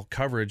Baseball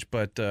coverage,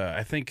 but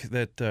I think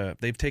that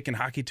they've taken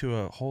hockey to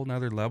a whole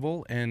nother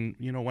level. And,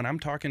 you know, when I'm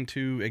talking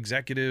to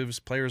executives,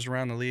 players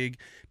around the league,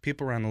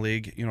 people around the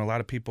league, you know, a lot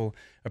of people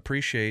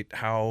appreciate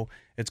how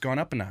it's gone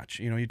up a notch.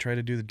 You know, you try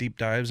to do the deep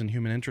dives and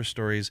human interest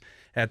stories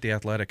at The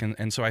Athletic,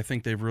 and so I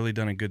think they've really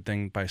done a good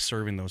thing by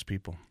serving those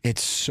people.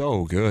 It's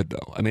so good,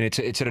 though. I mean, it's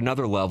at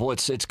another level.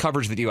 It's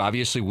coverage that you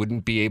obviously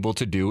wouldn't be able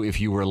to do if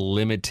you were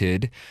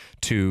limited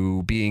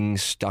to being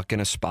stuck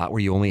in a spot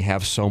where you only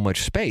have so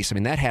much space. I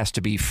mean, that has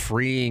to be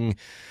freeing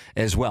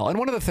as well. And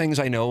one of the things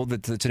I know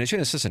that's an issue,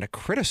 and this isn't a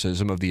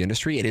criticism of the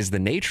industry, it is the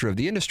nature of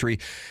the industry,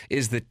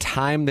 is the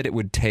time that it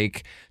would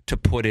take to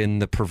put in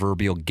the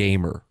proverbial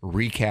gamer,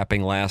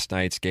 recapping last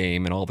night's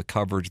game and all the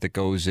coverage that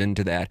goes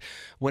into that,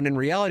 when in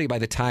reality, by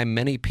the time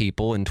many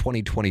people in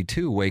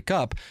 2022 wake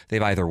up,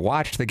 they've either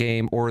watched the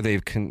game or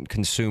they've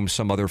consumed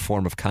some other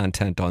form of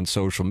content on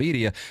social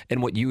media,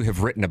 and what you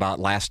have written about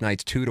last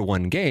night's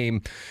 2-1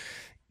 game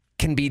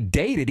can be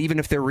dated even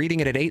if they're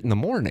reading it at 8 in the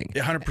morning.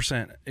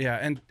 100%. Yeah.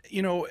 And,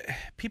 you know,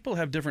 people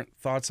have different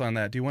thoughts on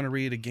that. Do you want to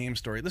read a game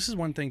story? This is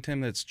one thing,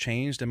 Tim, that's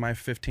changed in my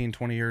 15,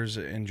 20 years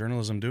in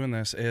journalism doing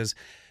this is,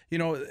 you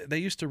know, they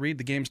used to read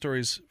the game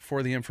stories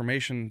for the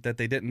information that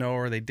they didn't know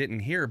or they didn't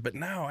hear. But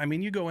now, I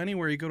mean, you go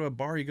anywhere, you go to a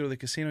bar, you go to the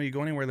casino, you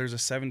go anywhere, there's a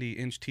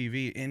 70-inch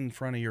TV in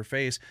front of your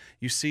face.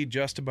 You see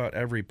just about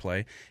every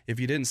play. If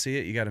you didn't see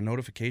it, you got a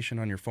notification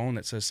on your phone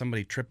that says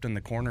somebody tripped in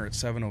the corner at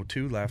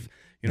 7:02 left,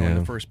 you know, in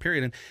the first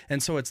period.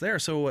 And so it's there.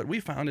 So what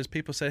we found is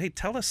people said, hey,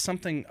 tell us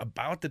something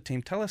about the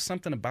team. Tell us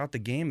something about the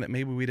game that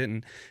maybe we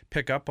didn't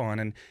pick up on.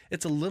 And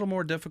it's a little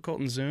more difficult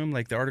in Zoom.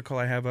 Like the article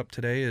I have up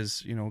today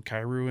is, you know,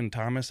 Kyrou and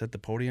Thomas at the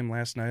podium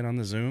last night on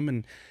the Zoom.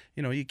 And,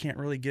 you know, you can't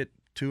really get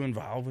too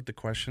involved with the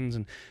questions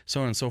and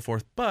so on and so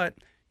forth. But,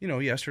 you know,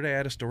 yesterday I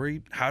had a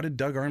story. How did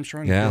Doug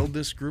Armstrong build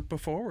this group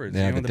of forwards?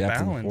 Yeah, you know, the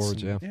balance.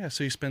 Forwards, yeah,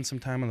 so you spend some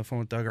time on the phone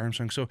with Doug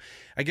Armstrong. So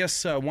I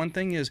guess one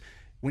thing is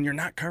when you're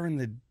not covering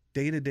the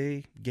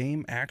day-to-day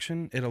game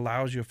action, it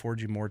affords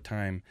you more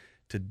time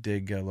to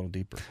dig a little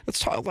deeper.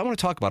 I want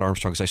to talk about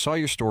Armstrong because I saw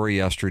your story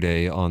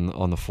yesterday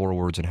on the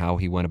forwards and how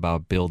he went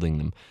about building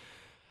them.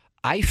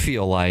 I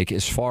feel like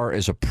as far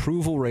as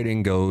approval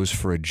rating goes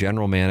for a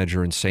general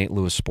manager in St.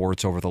 Louis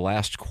sports over the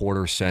last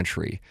quarter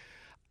century,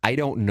 I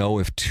don't know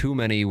if too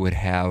many would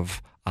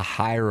have a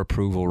higher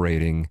approval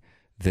rating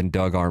than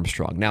Doug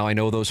Armstrong. Now, I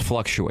know those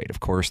fluctuate.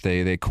 Of course,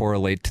 they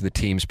correlate to the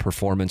team's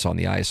performance on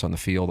the ice, on the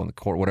field, on the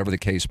court, whatever the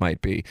case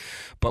might be.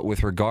 But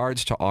with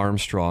regards to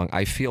Armstrong,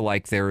 I feel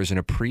like there is an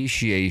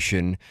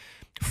appreciation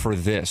for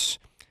this.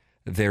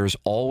 There's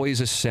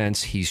always a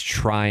sense he's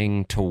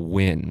trying to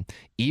win.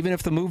 Even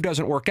if the move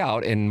doesn't work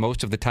out, and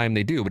most of the time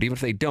they do, but even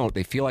if they don't,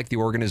 they feel like the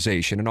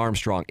organization and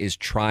Armstrong is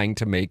trying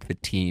to make the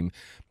team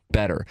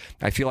better.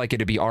 I feel like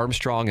it'd be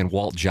Armstrong and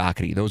Walt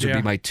Jocketty. Those would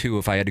be my two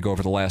if I had to go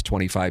over the last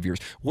 25 years.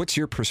 What's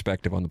your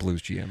perspective on the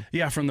Blues GM?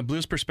 Yeah, from the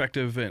Blues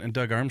perspective and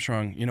Doug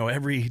Armstrong, you know,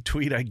 every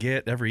tweet I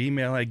get, every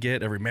email I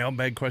get, every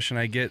mailbag question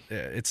I get,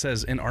 it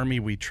says, "In Army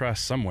we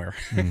trust" somewhere.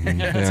 Mm-hmm.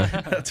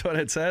 That's what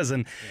it says.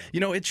 And, you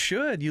know, it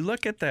should. You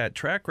look at that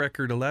track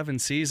record, 11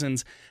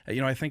 seasons.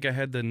 You know, I think I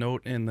had the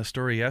note in the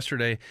story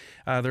yesterday.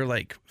 They're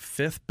like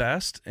fifth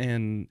best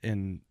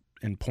in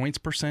in points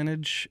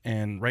percentage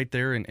and right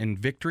there in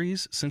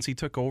victories since he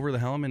took over the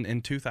helm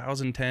in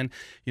 2010.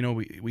 You know,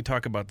 we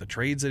talk about the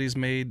trades that he's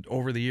made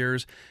over the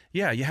years.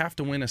 Yeah, you have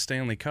to win a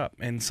Stanley Cup.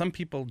 And some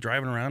people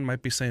driving around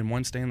might be saying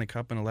one Stanley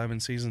Cup in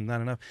 11 seasons,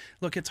 not enough.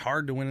 Look, it's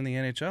hard to win in the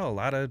NHL. A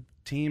lot of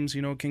teams,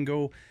 you know, can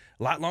go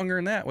a lot longer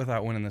than that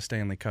without winning the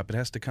Stanley Cup. It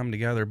has to come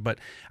together. But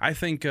I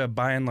think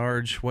by and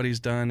large what he's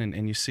done,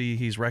 and you see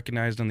he's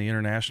recognized on the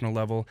international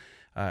level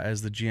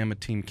as the GM of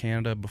Team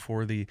Canada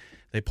before they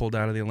pulled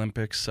out of the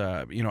Olympics.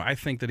 You know, I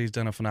think that he's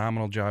done a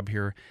phenomenal job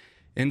here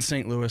in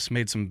St. Louis,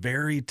 made some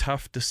very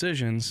tough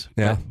decisions.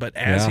 Yeah. But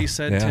as he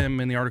said, Tim,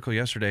 in the article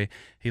yesterday,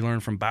 he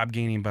learned from Bob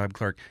Gainey and Bob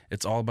Clark,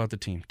 it's all about the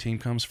team. Team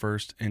comes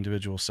first,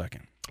 individual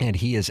second. And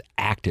he is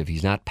active.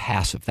 He's not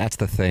passive. That's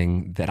the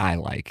thing that I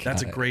like.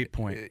 That's a great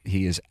point.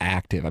 He is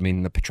active. I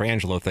mean, the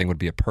Pietrangelo thing would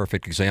be a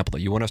perfect example.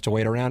 You want us to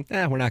wait around?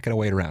 We're not going to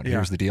wait around.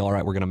 Here's the deal. All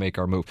right, we're going to make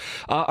our move.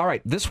 All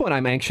right, this one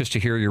I'm anxious to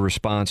hear your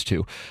response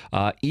to.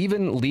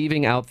 Even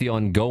leaving out the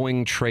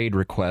ongoing trade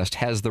request,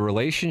 has the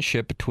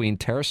relationship between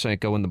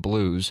Tarasenko and the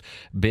Blues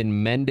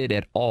been mended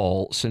at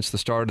all since the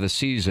start of the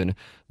season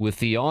with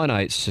the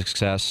on-ice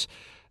success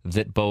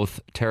that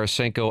both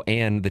Tarasenko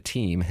and the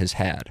team has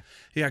had?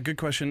 Yeah, good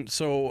question.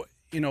 So,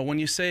 you know, when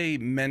you say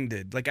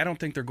mended, like, I don't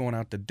think they're going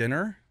out to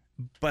dinner,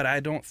 but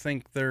I don't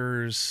think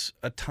there's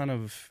a ton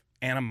of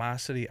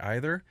animosity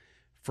either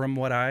from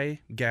what I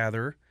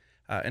gather.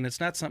 And it's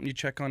not something you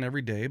check on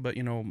every day, but,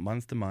 you know,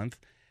 month to month.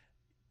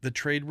 The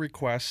trade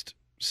request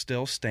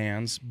still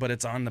stands, but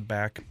it's on the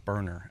back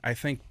burner. I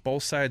think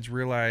both sides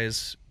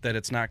realize that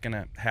it's not going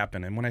to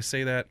happen. And when I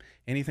say that,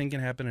 anything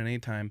can happen at any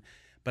time.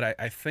 But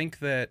I think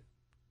that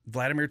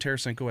Vladimir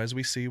Tarasenko, as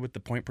we see with the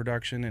point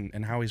production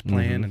and how he's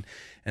playing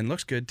and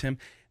looks good, Tim,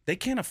 they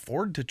can't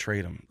afford to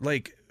trade him.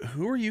 Like,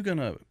 who are you going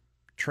to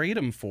trade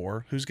him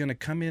for who's going to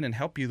come in and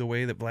help you the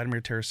way that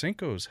Vladimir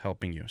Tarasenko is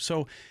helping you?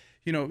 So,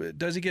 you know,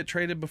 does he get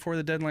traded before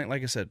the deadline?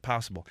 Like I said,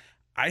 possible.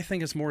 I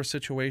think it's more a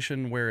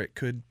situation where it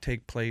could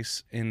take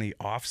place in the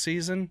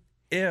offseason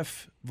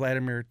if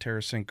Vladimir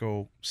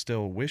Tarasenko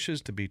still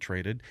wishes to be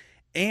traded.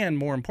 And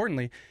more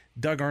importantly,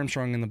 Doug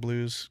Armstrong and the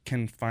Blues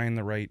can find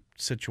the right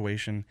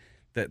situation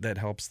that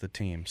helps the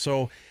team.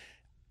 So,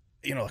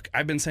 you know, look,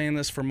 I've been saying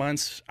this for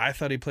months. I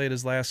thought he played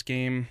his last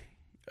game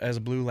as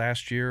a Blue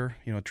last year.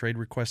 You know, trade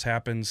request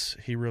happens.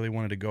 He really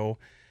wanted to go.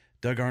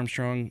 Doug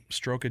Armstrong,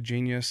 stroke of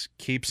genius,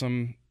 keeps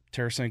him.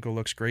 Tarasenko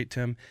looks great,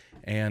 Tim,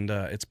 and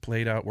it's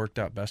worked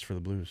out best for the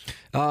Blues.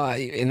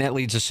 And that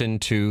leads us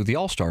into the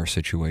All-Star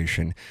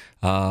situation.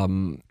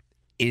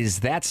 Is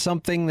that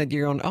something that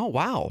you're going, oh,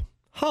 wow,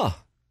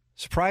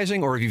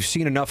 surprising? Or have you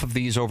seen enough of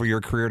these over your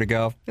career to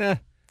go,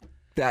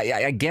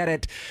 I get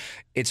it.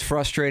 It's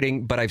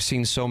frustrating, but I've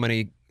seen so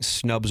many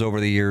snubs over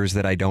the years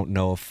that I don't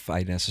know if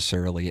I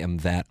necessarily am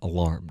that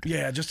alarmed.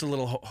 Yeah, just a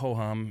little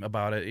ho-hum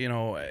about it. You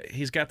know,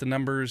 he's got the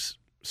numbers.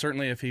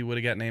 Certainly if he would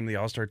have got named the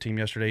All-Star team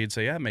yesterday, you'd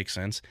say, yeah, it makes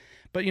sense.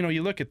 But, you know,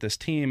 you look at this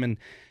team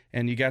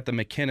and you got the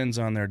McKinnons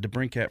on there,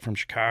 DeBrincat from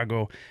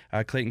Chicago,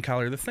 Clayton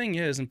Collier. The thing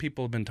is, and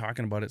people have been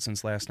talking about it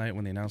since last night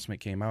when the announcement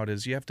came out,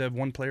 is you have to have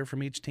one player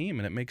from each team,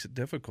 and it makes it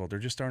difficult. There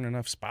just aren't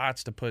enough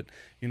spots to put,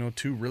 you know,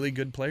 two really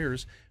good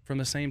players from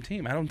the same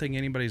team. I don't think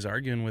anybody's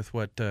arguing with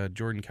what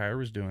Jordan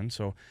Kyrou is doing.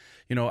 So,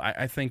 you know,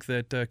 I think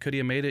that could he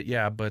have made it?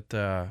 Yeah, but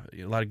a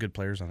lot of good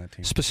players on that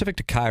team. Specific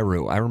to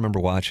Kyrou, I remember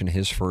watching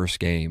his first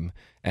game,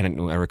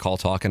 and I recall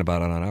talking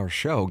about it on our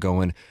show,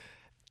 going,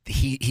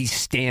 he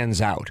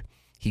stands out.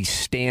 He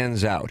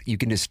stands out. You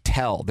can just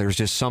tell there's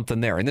just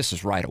something there. And this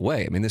is right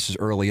away. I mean, this is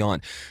early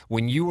on.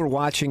 When you were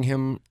watching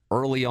him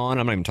early on,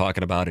 I'm not even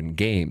talking about in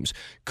games,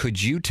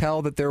 could you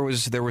tell that there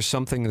was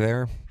something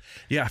there?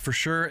 Yeah, for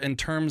sure. In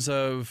terms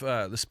of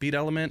the speed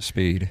element.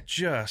 Speed.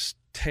 Just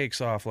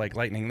takes off like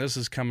lightning. This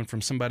is coming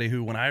from somebody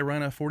who, when I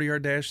run a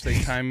 40-yard dash, they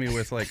time me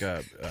with like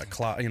a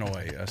clock, you know,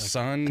 a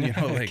sun, you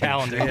know, like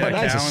calendar. Calendar.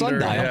 A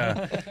sundial.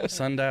 Yeah,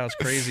 sundial's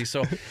crazy.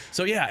 So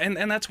yeah,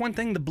 and that's one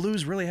thing the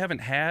Blues really haven't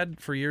had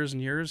for years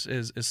and years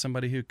is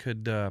somebody who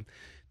could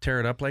tear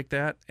it up like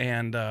that.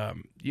 And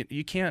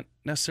you can't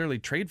necessarily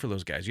trade for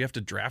those guys. You have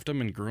to draft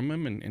them and groom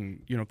them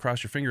and you know,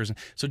 cross your fingers. And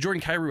so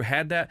Jordan Kyrou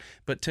had that,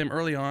 but Tim,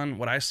 early on,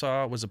 what I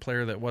saw was a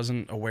player that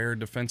wasn't aware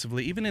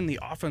defensively, even in the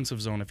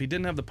offensive zone. If he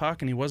didn't have the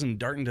puck and he wasn't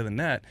darting to the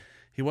net,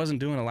 he wasn't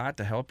doing a lot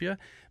to help you.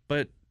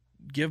 But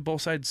give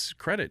both sides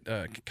credit.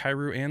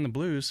 Kyrou and the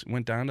Blues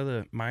went down to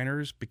the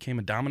minors, became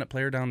a dominant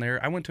player down there.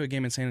 I went to a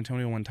game in San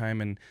Antonio one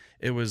time, and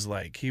it was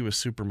like he was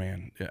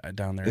Superman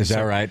down there. Is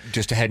that right?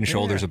 Just a head and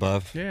shoulders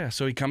above? Yeah,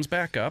 so he comes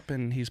back up,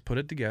 and he's put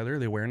it together.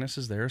 The awareness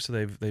is there, so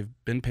they've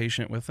been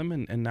patient with him,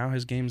 and now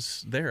his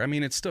game's there. I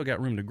mean, it's still got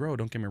room to grow,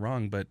 don't get me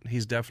wrong, but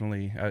he's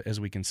definitely, as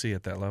we can see,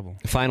 at that level.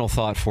 Final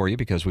thought for you,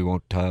 because we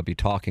won't be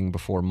talking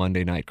before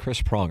Monday night.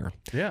 Chris Pronger.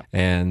 Yeah.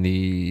 And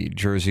the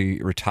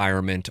jersey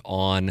retirement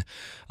on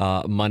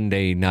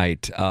Monday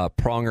night.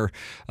 Pronger,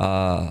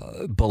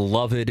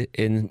 beloved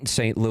in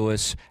St.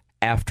 Louis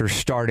after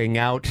starting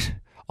out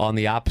on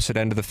the opposite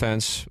end of the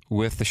fence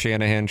with the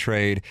Shanahan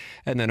trade,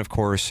 and then, of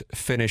course,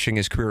 finishing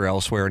his career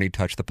elsewhere, and he'd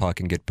touch the puck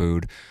and get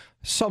booed.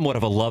 somewhat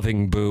of a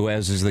loving boo,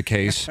 as is the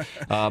case.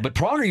 But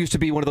Pronger used to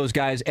be one of those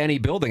guys, any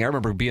building. I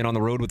remember being on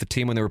the road with the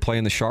team when they were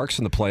playing the Sharks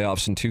in the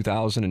playoffs in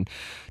 2000 and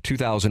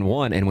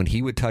 2001. And when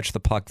he would touch the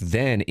puck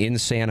then in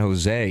San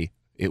Jose,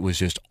 it was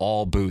just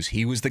all boos.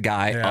 He was the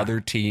guy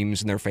other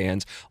teams and their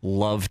fans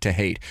love to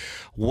hate.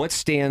 What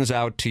stands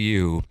out to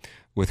you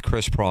with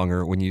Chris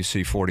Pronger when you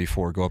see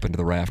 44 go up into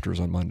the rafters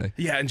on Monday?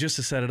 Yeah, and just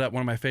to set it up,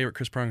 one of my favorite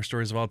Chris Pronger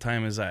stories of all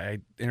time is I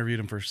interviewed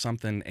him for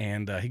something,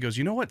 and he goes,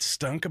 you know what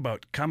stunk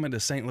about coming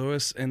to St.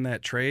 Louis in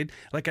that trade?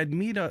 Like, I'd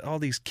meet all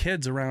these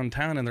kids around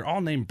town, and they're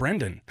all named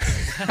Brendan.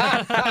 So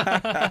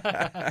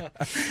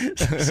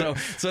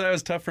that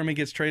was tough for him. He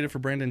gets traded for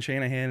Brendan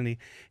Shanahan, and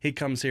he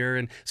comes here.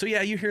 And so,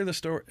 yeah, you hear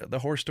the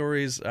horror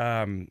stories,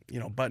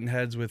 button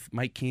heads with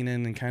Mike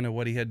Keenan and kind of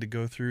what he had to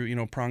go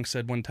through. Prong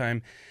said one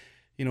time,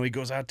 he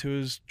goes out to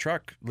his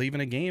truck leaving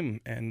a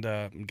game, and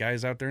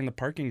guys out there in the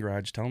parking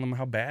garage telling him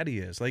how bad he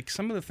is. Like,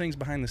 some of the things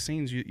behind the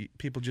scenes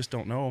people just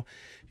don't know,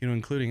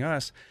 including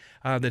us,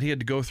 that he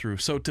had to go through.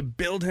 So to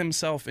build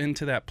himself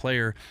into that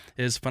player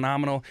is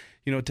phenomenal.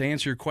 To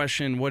answer your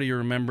question, what do you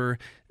remember?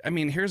 I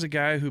mean, here's a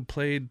guy who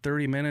played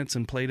 30 minutes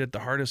and played it the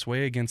hardest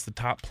way against the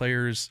top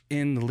players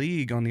in the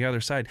league on the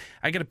other side.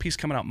 I got a piece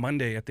coming out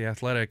Monday at The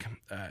Athletic.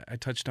 I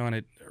touched on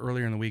it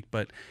earlier in the week,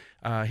 but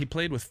he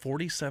played with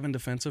 47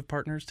 defensive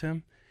partners,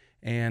 Tim.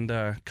 And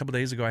a couple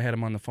days ago, I had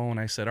him on the phone.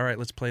 I said, all right,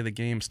 let's play the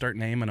game. Start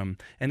naming them.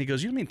 And he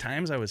goes, you mean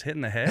times I was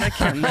hitting the head? I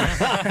can't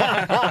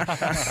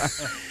remember.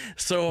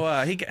 So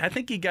I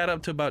think he got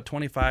up to about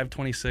 25,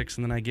 26,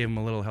 and then I gave him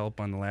a little help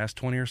on the last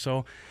 20 or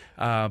so.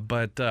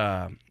 But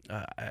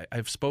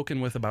I've spoken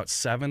with about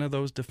 7 of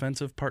those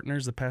defensive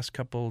partners the past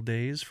couple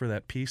days for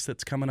that piece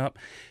that's coming up.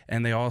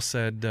 And they all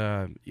said,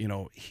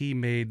 he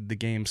made the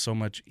game so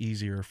much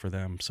easier for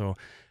them. So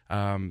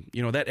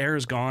that era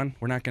is gone.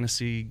 We're not going to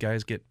see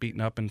guys get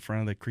beaten up in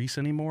front of the crease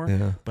anymore.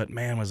 Yeah. But,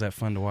 man, was that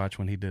fun to watch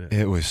when he did it.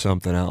 It was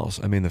something else.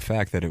 I mean, the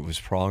fact that it was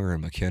Pronger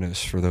and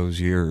McInnes for those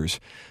years,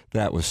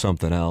 that was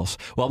something else.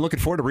 Well, I'm looking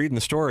forward to reading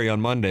the story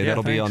on Monday. Yeah,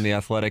 That'll be on The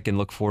Athletic, and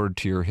look forward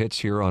to your hits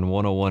here on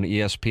 101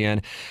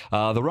 ESPN.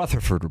 The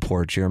Rutherford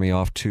Report, Jeremy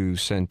off to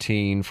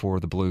Centene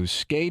for the Blues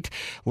skate.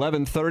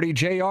 11:30.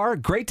 JR,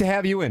 great to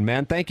have you in,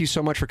 man. Thank you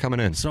so much for coming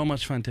in. So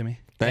much fun, Timmy.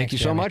 Thank you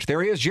so Jeremy. much.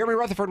 There he is, Jeremy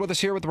Rutherford with us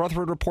here with the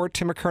Rutherford Report.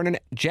 Tim McKernan,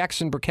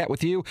 Jackson Burkett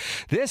with you.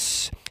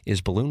 This is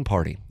Balloon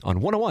Party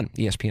on 101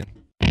 ESPN.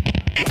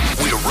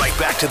 We're right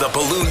back to the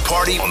Balloon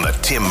Party on the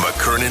Tim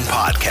McKernan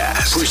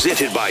Podcast.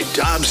 Presented by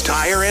Dobbs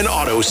Tire and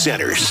Auto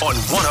Centers on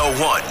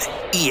 101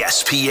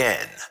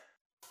 ESPN.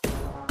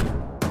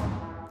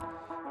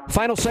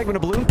 Final segment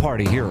of Balloon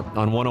Party here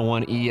on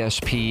 101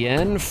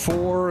 ESPN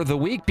for the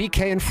week.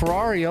 BK and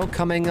Ferrario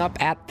coming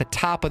up at the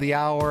top of the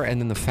hour,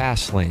 and then the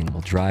Fast Lane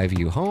will drive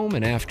you home.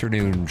 An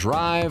afternoon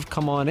drive.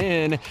 Come on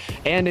in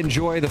and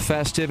enjoy the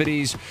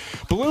festivities.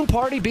 Balloon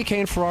Party, BK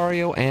and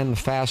Ferrario, and the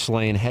Fast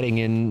Lane heading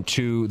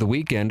into the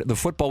weekend, the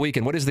football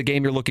weekend. What is the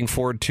game you're looking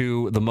forward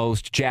to the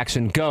most?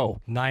 Jackson, go.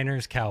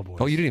 Niners, Cowboys.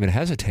 Oh, you didn't even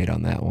hesitate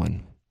on that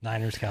one.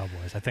 Niners,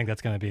 Cowboys. I think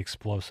that's going to be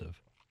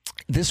explosive.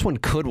 This one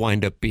could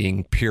wind up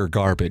being pure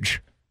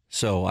garbage,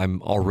 so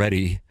I'm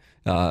already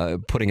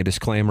putting a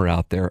disclaimer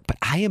out there. But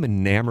I am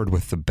enamored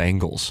with the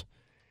Bengals.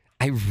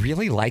 I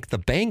really like the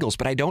Bengals,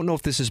 but I don't know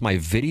if this is my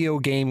video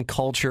game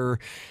culture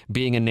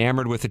being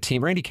enamored with the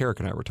team. Randy Carrick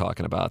and I were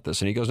talking about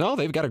this, and he goes, no,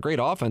 they've got a great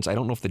offense. I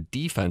don't know if the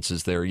defense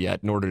is there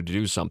yet in order to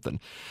do something.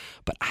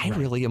 But I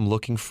really am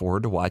looking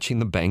forward to watching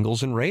the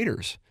Bengals and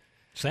Raiders.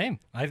 Same.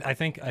 I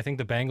think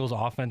the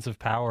Bengals' offensive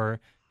power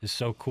is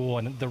so cool,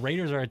 and the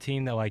Raiders are a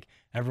team that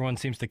everyone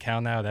seems to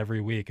count out every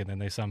week, and then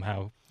they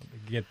somehow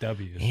get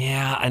W's.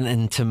 Yeah,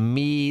 and to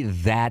me,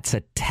 that's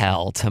a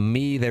tell. To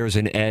me, there's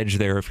an edge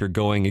there if you're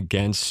going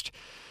against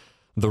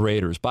the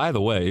Raiders. By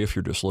the way, if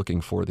you're just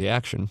looking for the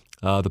action,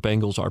 the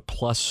Bengals are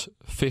plus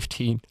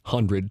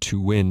 1,500 to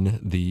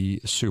win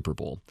the Super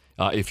Bowl.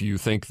 If you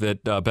think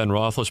that Ben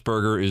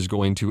Roethlisberger is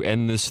going to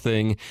end this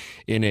thing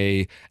in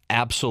a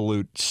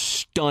absolute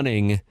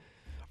stunning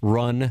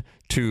run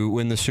to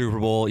win the Super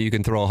Bowl, you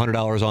can throw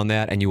 $100 on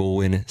that and you will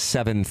win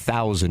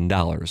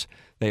 $7,000.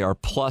 They are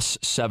plus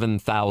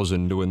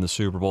 7,000 to win the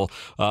Super Bowl.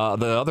 The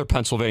other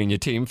Pennsylvania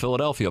team,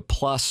 Philadelphia,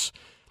 plus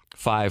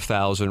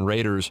 5,000.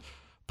 Raiders,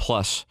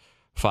 plus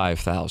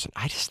 5,000.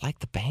 I just like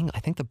the Bengals.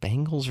 I think the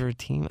Bengals are a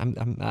team. I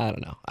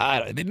don't know.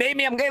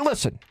 Maybe I'm going to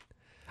listen.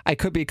 I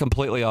could be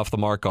completely off the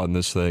mark on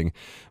this thing,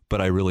 but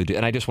I really do.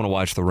 And I just want to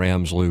watch the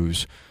Rams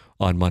lose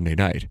on Monday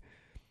night.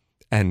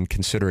 And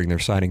considering they're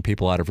signing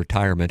people out of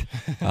retirement,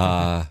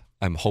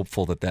 I'm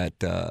hopeful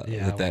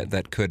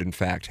that could in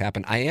fact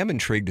happen. I am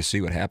intrigued to see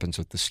what happens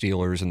with the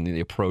Steelers and the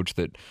approach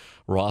that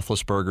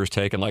Roethlisberger's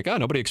taken.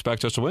 Nobody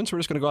expects us to win, so we're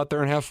just going to go out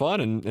there and have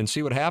fun and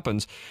see what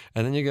happens.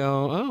 And then you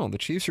go, the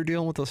Chiefs are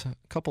dealing with a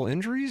couple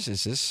injuries.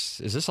 Is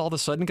this all of a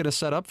sudden going to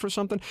set up for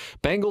something?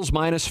 Bengals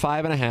minus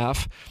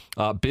 5.5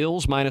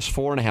 Bills minus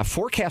 4.5.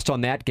 Forecast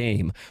on that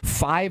game,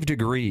 5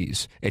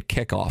 degrees at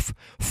kickoff.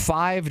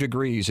 5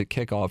 degrees at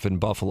kickoff in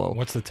Buffalo.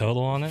 What's the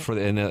total on it?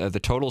 The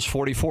total's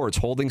 44. It's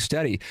holding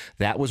steady.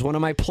 That was one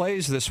of my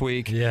plays this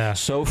week. Yeah.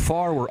 So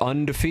far, we're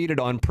undefeated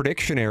on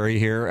Predictionary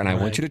here, and I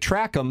want you to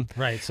track them.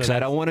 Right. Because I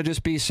don't want to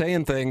just be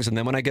saying things, and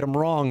then when I get them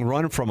wrong,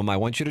 run from them. I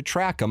want you to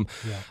track them.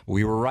 Yeah.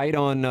 We were right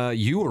on,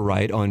 you were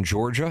right on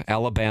Georgia,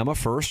 Alabama,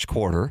 first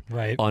quarter.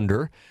 Right.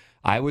 Under.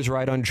 I was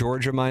right on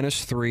Georgia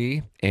minus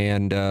 3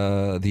 and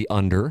the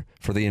under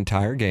for the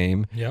entire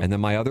game. Yep. And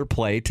then my other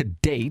play to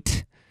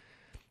date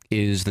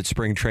is that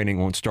spring training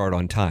won't start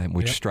on time,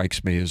 which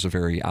strikes me as a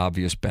very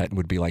obvious bet and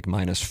would be like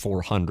minus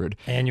 400.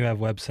 And you have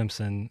Webb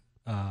Simpson,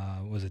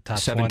 was it top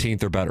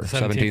 17th or better.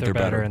 17th or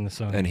better in the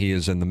Sony. And he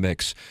is in the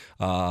mix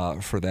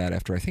for that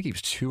after I think he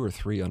was 2 or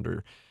 3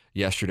 under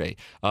yesterday.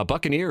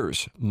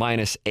 Buccaneers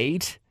minus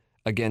 8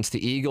 against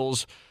the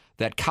Eagles.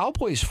 That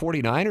Cowboys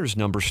 49ers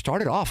number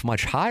started off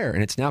much higher,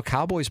 and it's now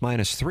Cowboys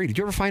minus 3. Did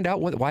you ever find out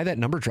why that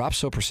number dropped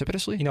so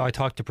precipitously? You know, I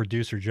talked to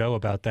producer Joe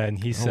about that,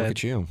 and he said, look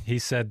at you. He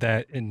said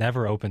that it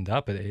never opened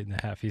up at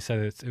 8.5. He said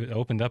it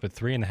opened up at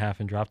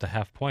 3.5 and dropped a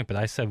half point. But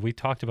I said we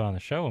talked about it on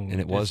the show, and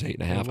it was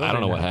 8.5. I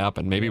don't know what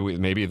happened.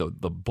 Maybe the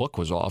book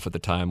was off at the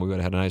time. We would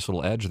have had a nice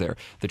little edge there.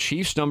 The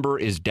Chiefs number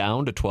is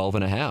down to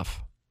 12.5.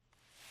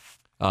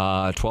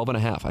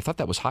 12.5. I thought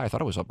that was high. I thought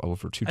it was up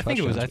over 2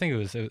 touchdowns. I think it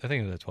was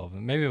at 12.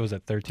 Maybe it was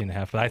at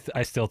 13.5. But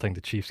I still think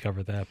the Chiefs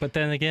covered that. But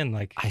then again,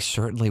 like I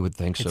certainly would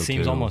think so too. It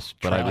seems almost.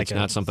 But it's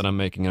not something I'm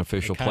making an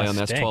official play on.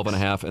 That's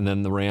 12.5. And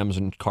then the Rams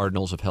and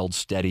Cardinals have held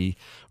steady.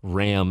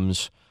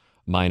 Rams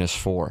minus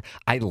 4.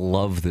 I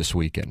love this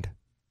weekend.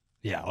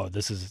 Yeah. Oh,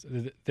 this is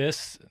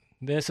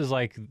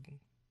like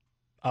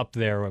up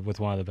there with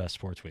one of the best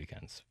sports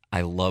weekends.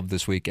 I love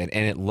this weekend.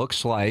 And it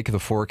looks like the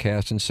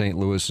forecast in St.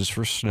 Louis is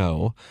for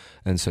snow.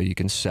 And so you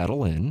can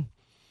settle in.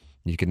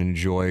 You can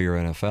enjoy your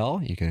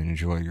NFL. You can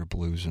enjoy your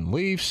Blues and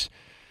Leafs.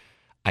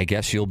 I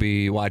guess you'll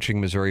be watching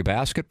Missouri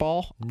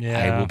basketball. Yeah.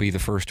 I will be the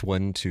first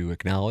one to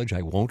acknowledge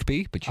I won't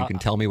be, but you can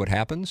tell me what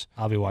happens.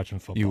 I'll be watching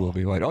football. You will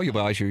be watching. Oh, you'll be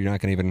watching. You're not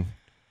going to even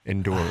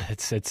endure.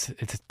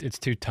 It's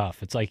too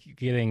tough. It's like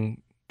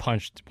getting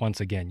punched once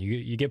again.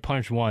 You get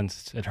punched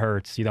once, it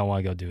hurts. You don't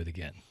want to go do it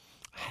again.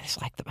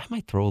 It's like I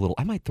might throw a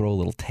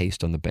little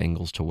taste on the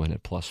Bengals to win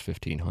at plus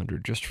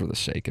 1,500 just for the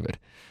sake of it.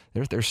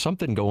 There's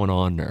something going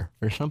on there.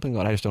 There's something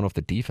that I just don't know if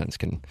the defense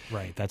can.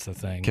 Right, that's the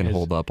thing. Can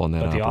hold up on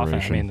that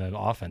operation. The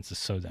offense is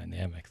so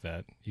dynamic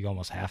that you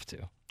almost have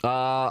to.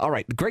 All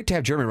right, great to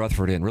have Jeremy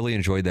Rutherford in. Really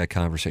enjoyed that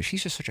conversation.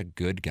 He's just such a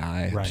good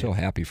guy. Right. I'm so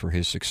happy for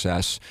his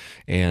success,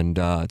 and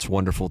it's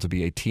wonderful to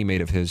be a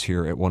teammate of his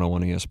here at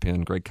 101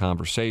 ESPN. Great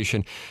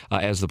conversation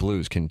as the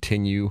Blues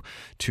continue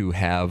to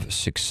have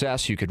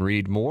success. You can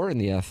read more in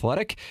The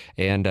Athletic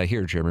and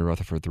hear Jeremy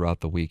Rutherford throughout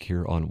the week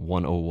here on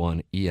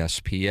 101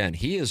 ESPN.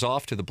 He is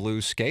off to the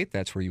Blues skate.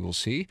 That's where you will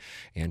see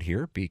and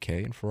hear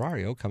BK and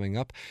Ferrario coming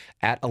up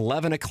at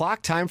 11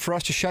 o'clock. Time for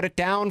us to shut it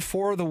down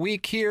for the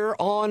week here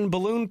on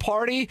Balloon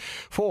Party.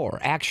 For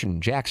Action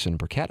Jackson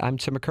Burkett, I'm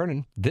Tim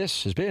McKernan.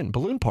 This has been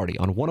Balloon Party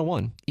on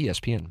 101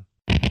 ESPN.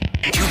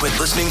 You've been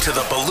listening to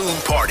the Balloon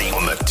Party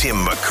on the Tim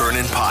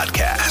McKernan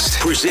Podcast.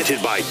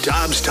 Presented by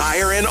Dobbs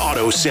Tire and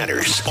Auto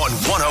Centers on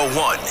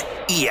 101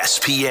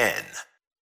 ESPN.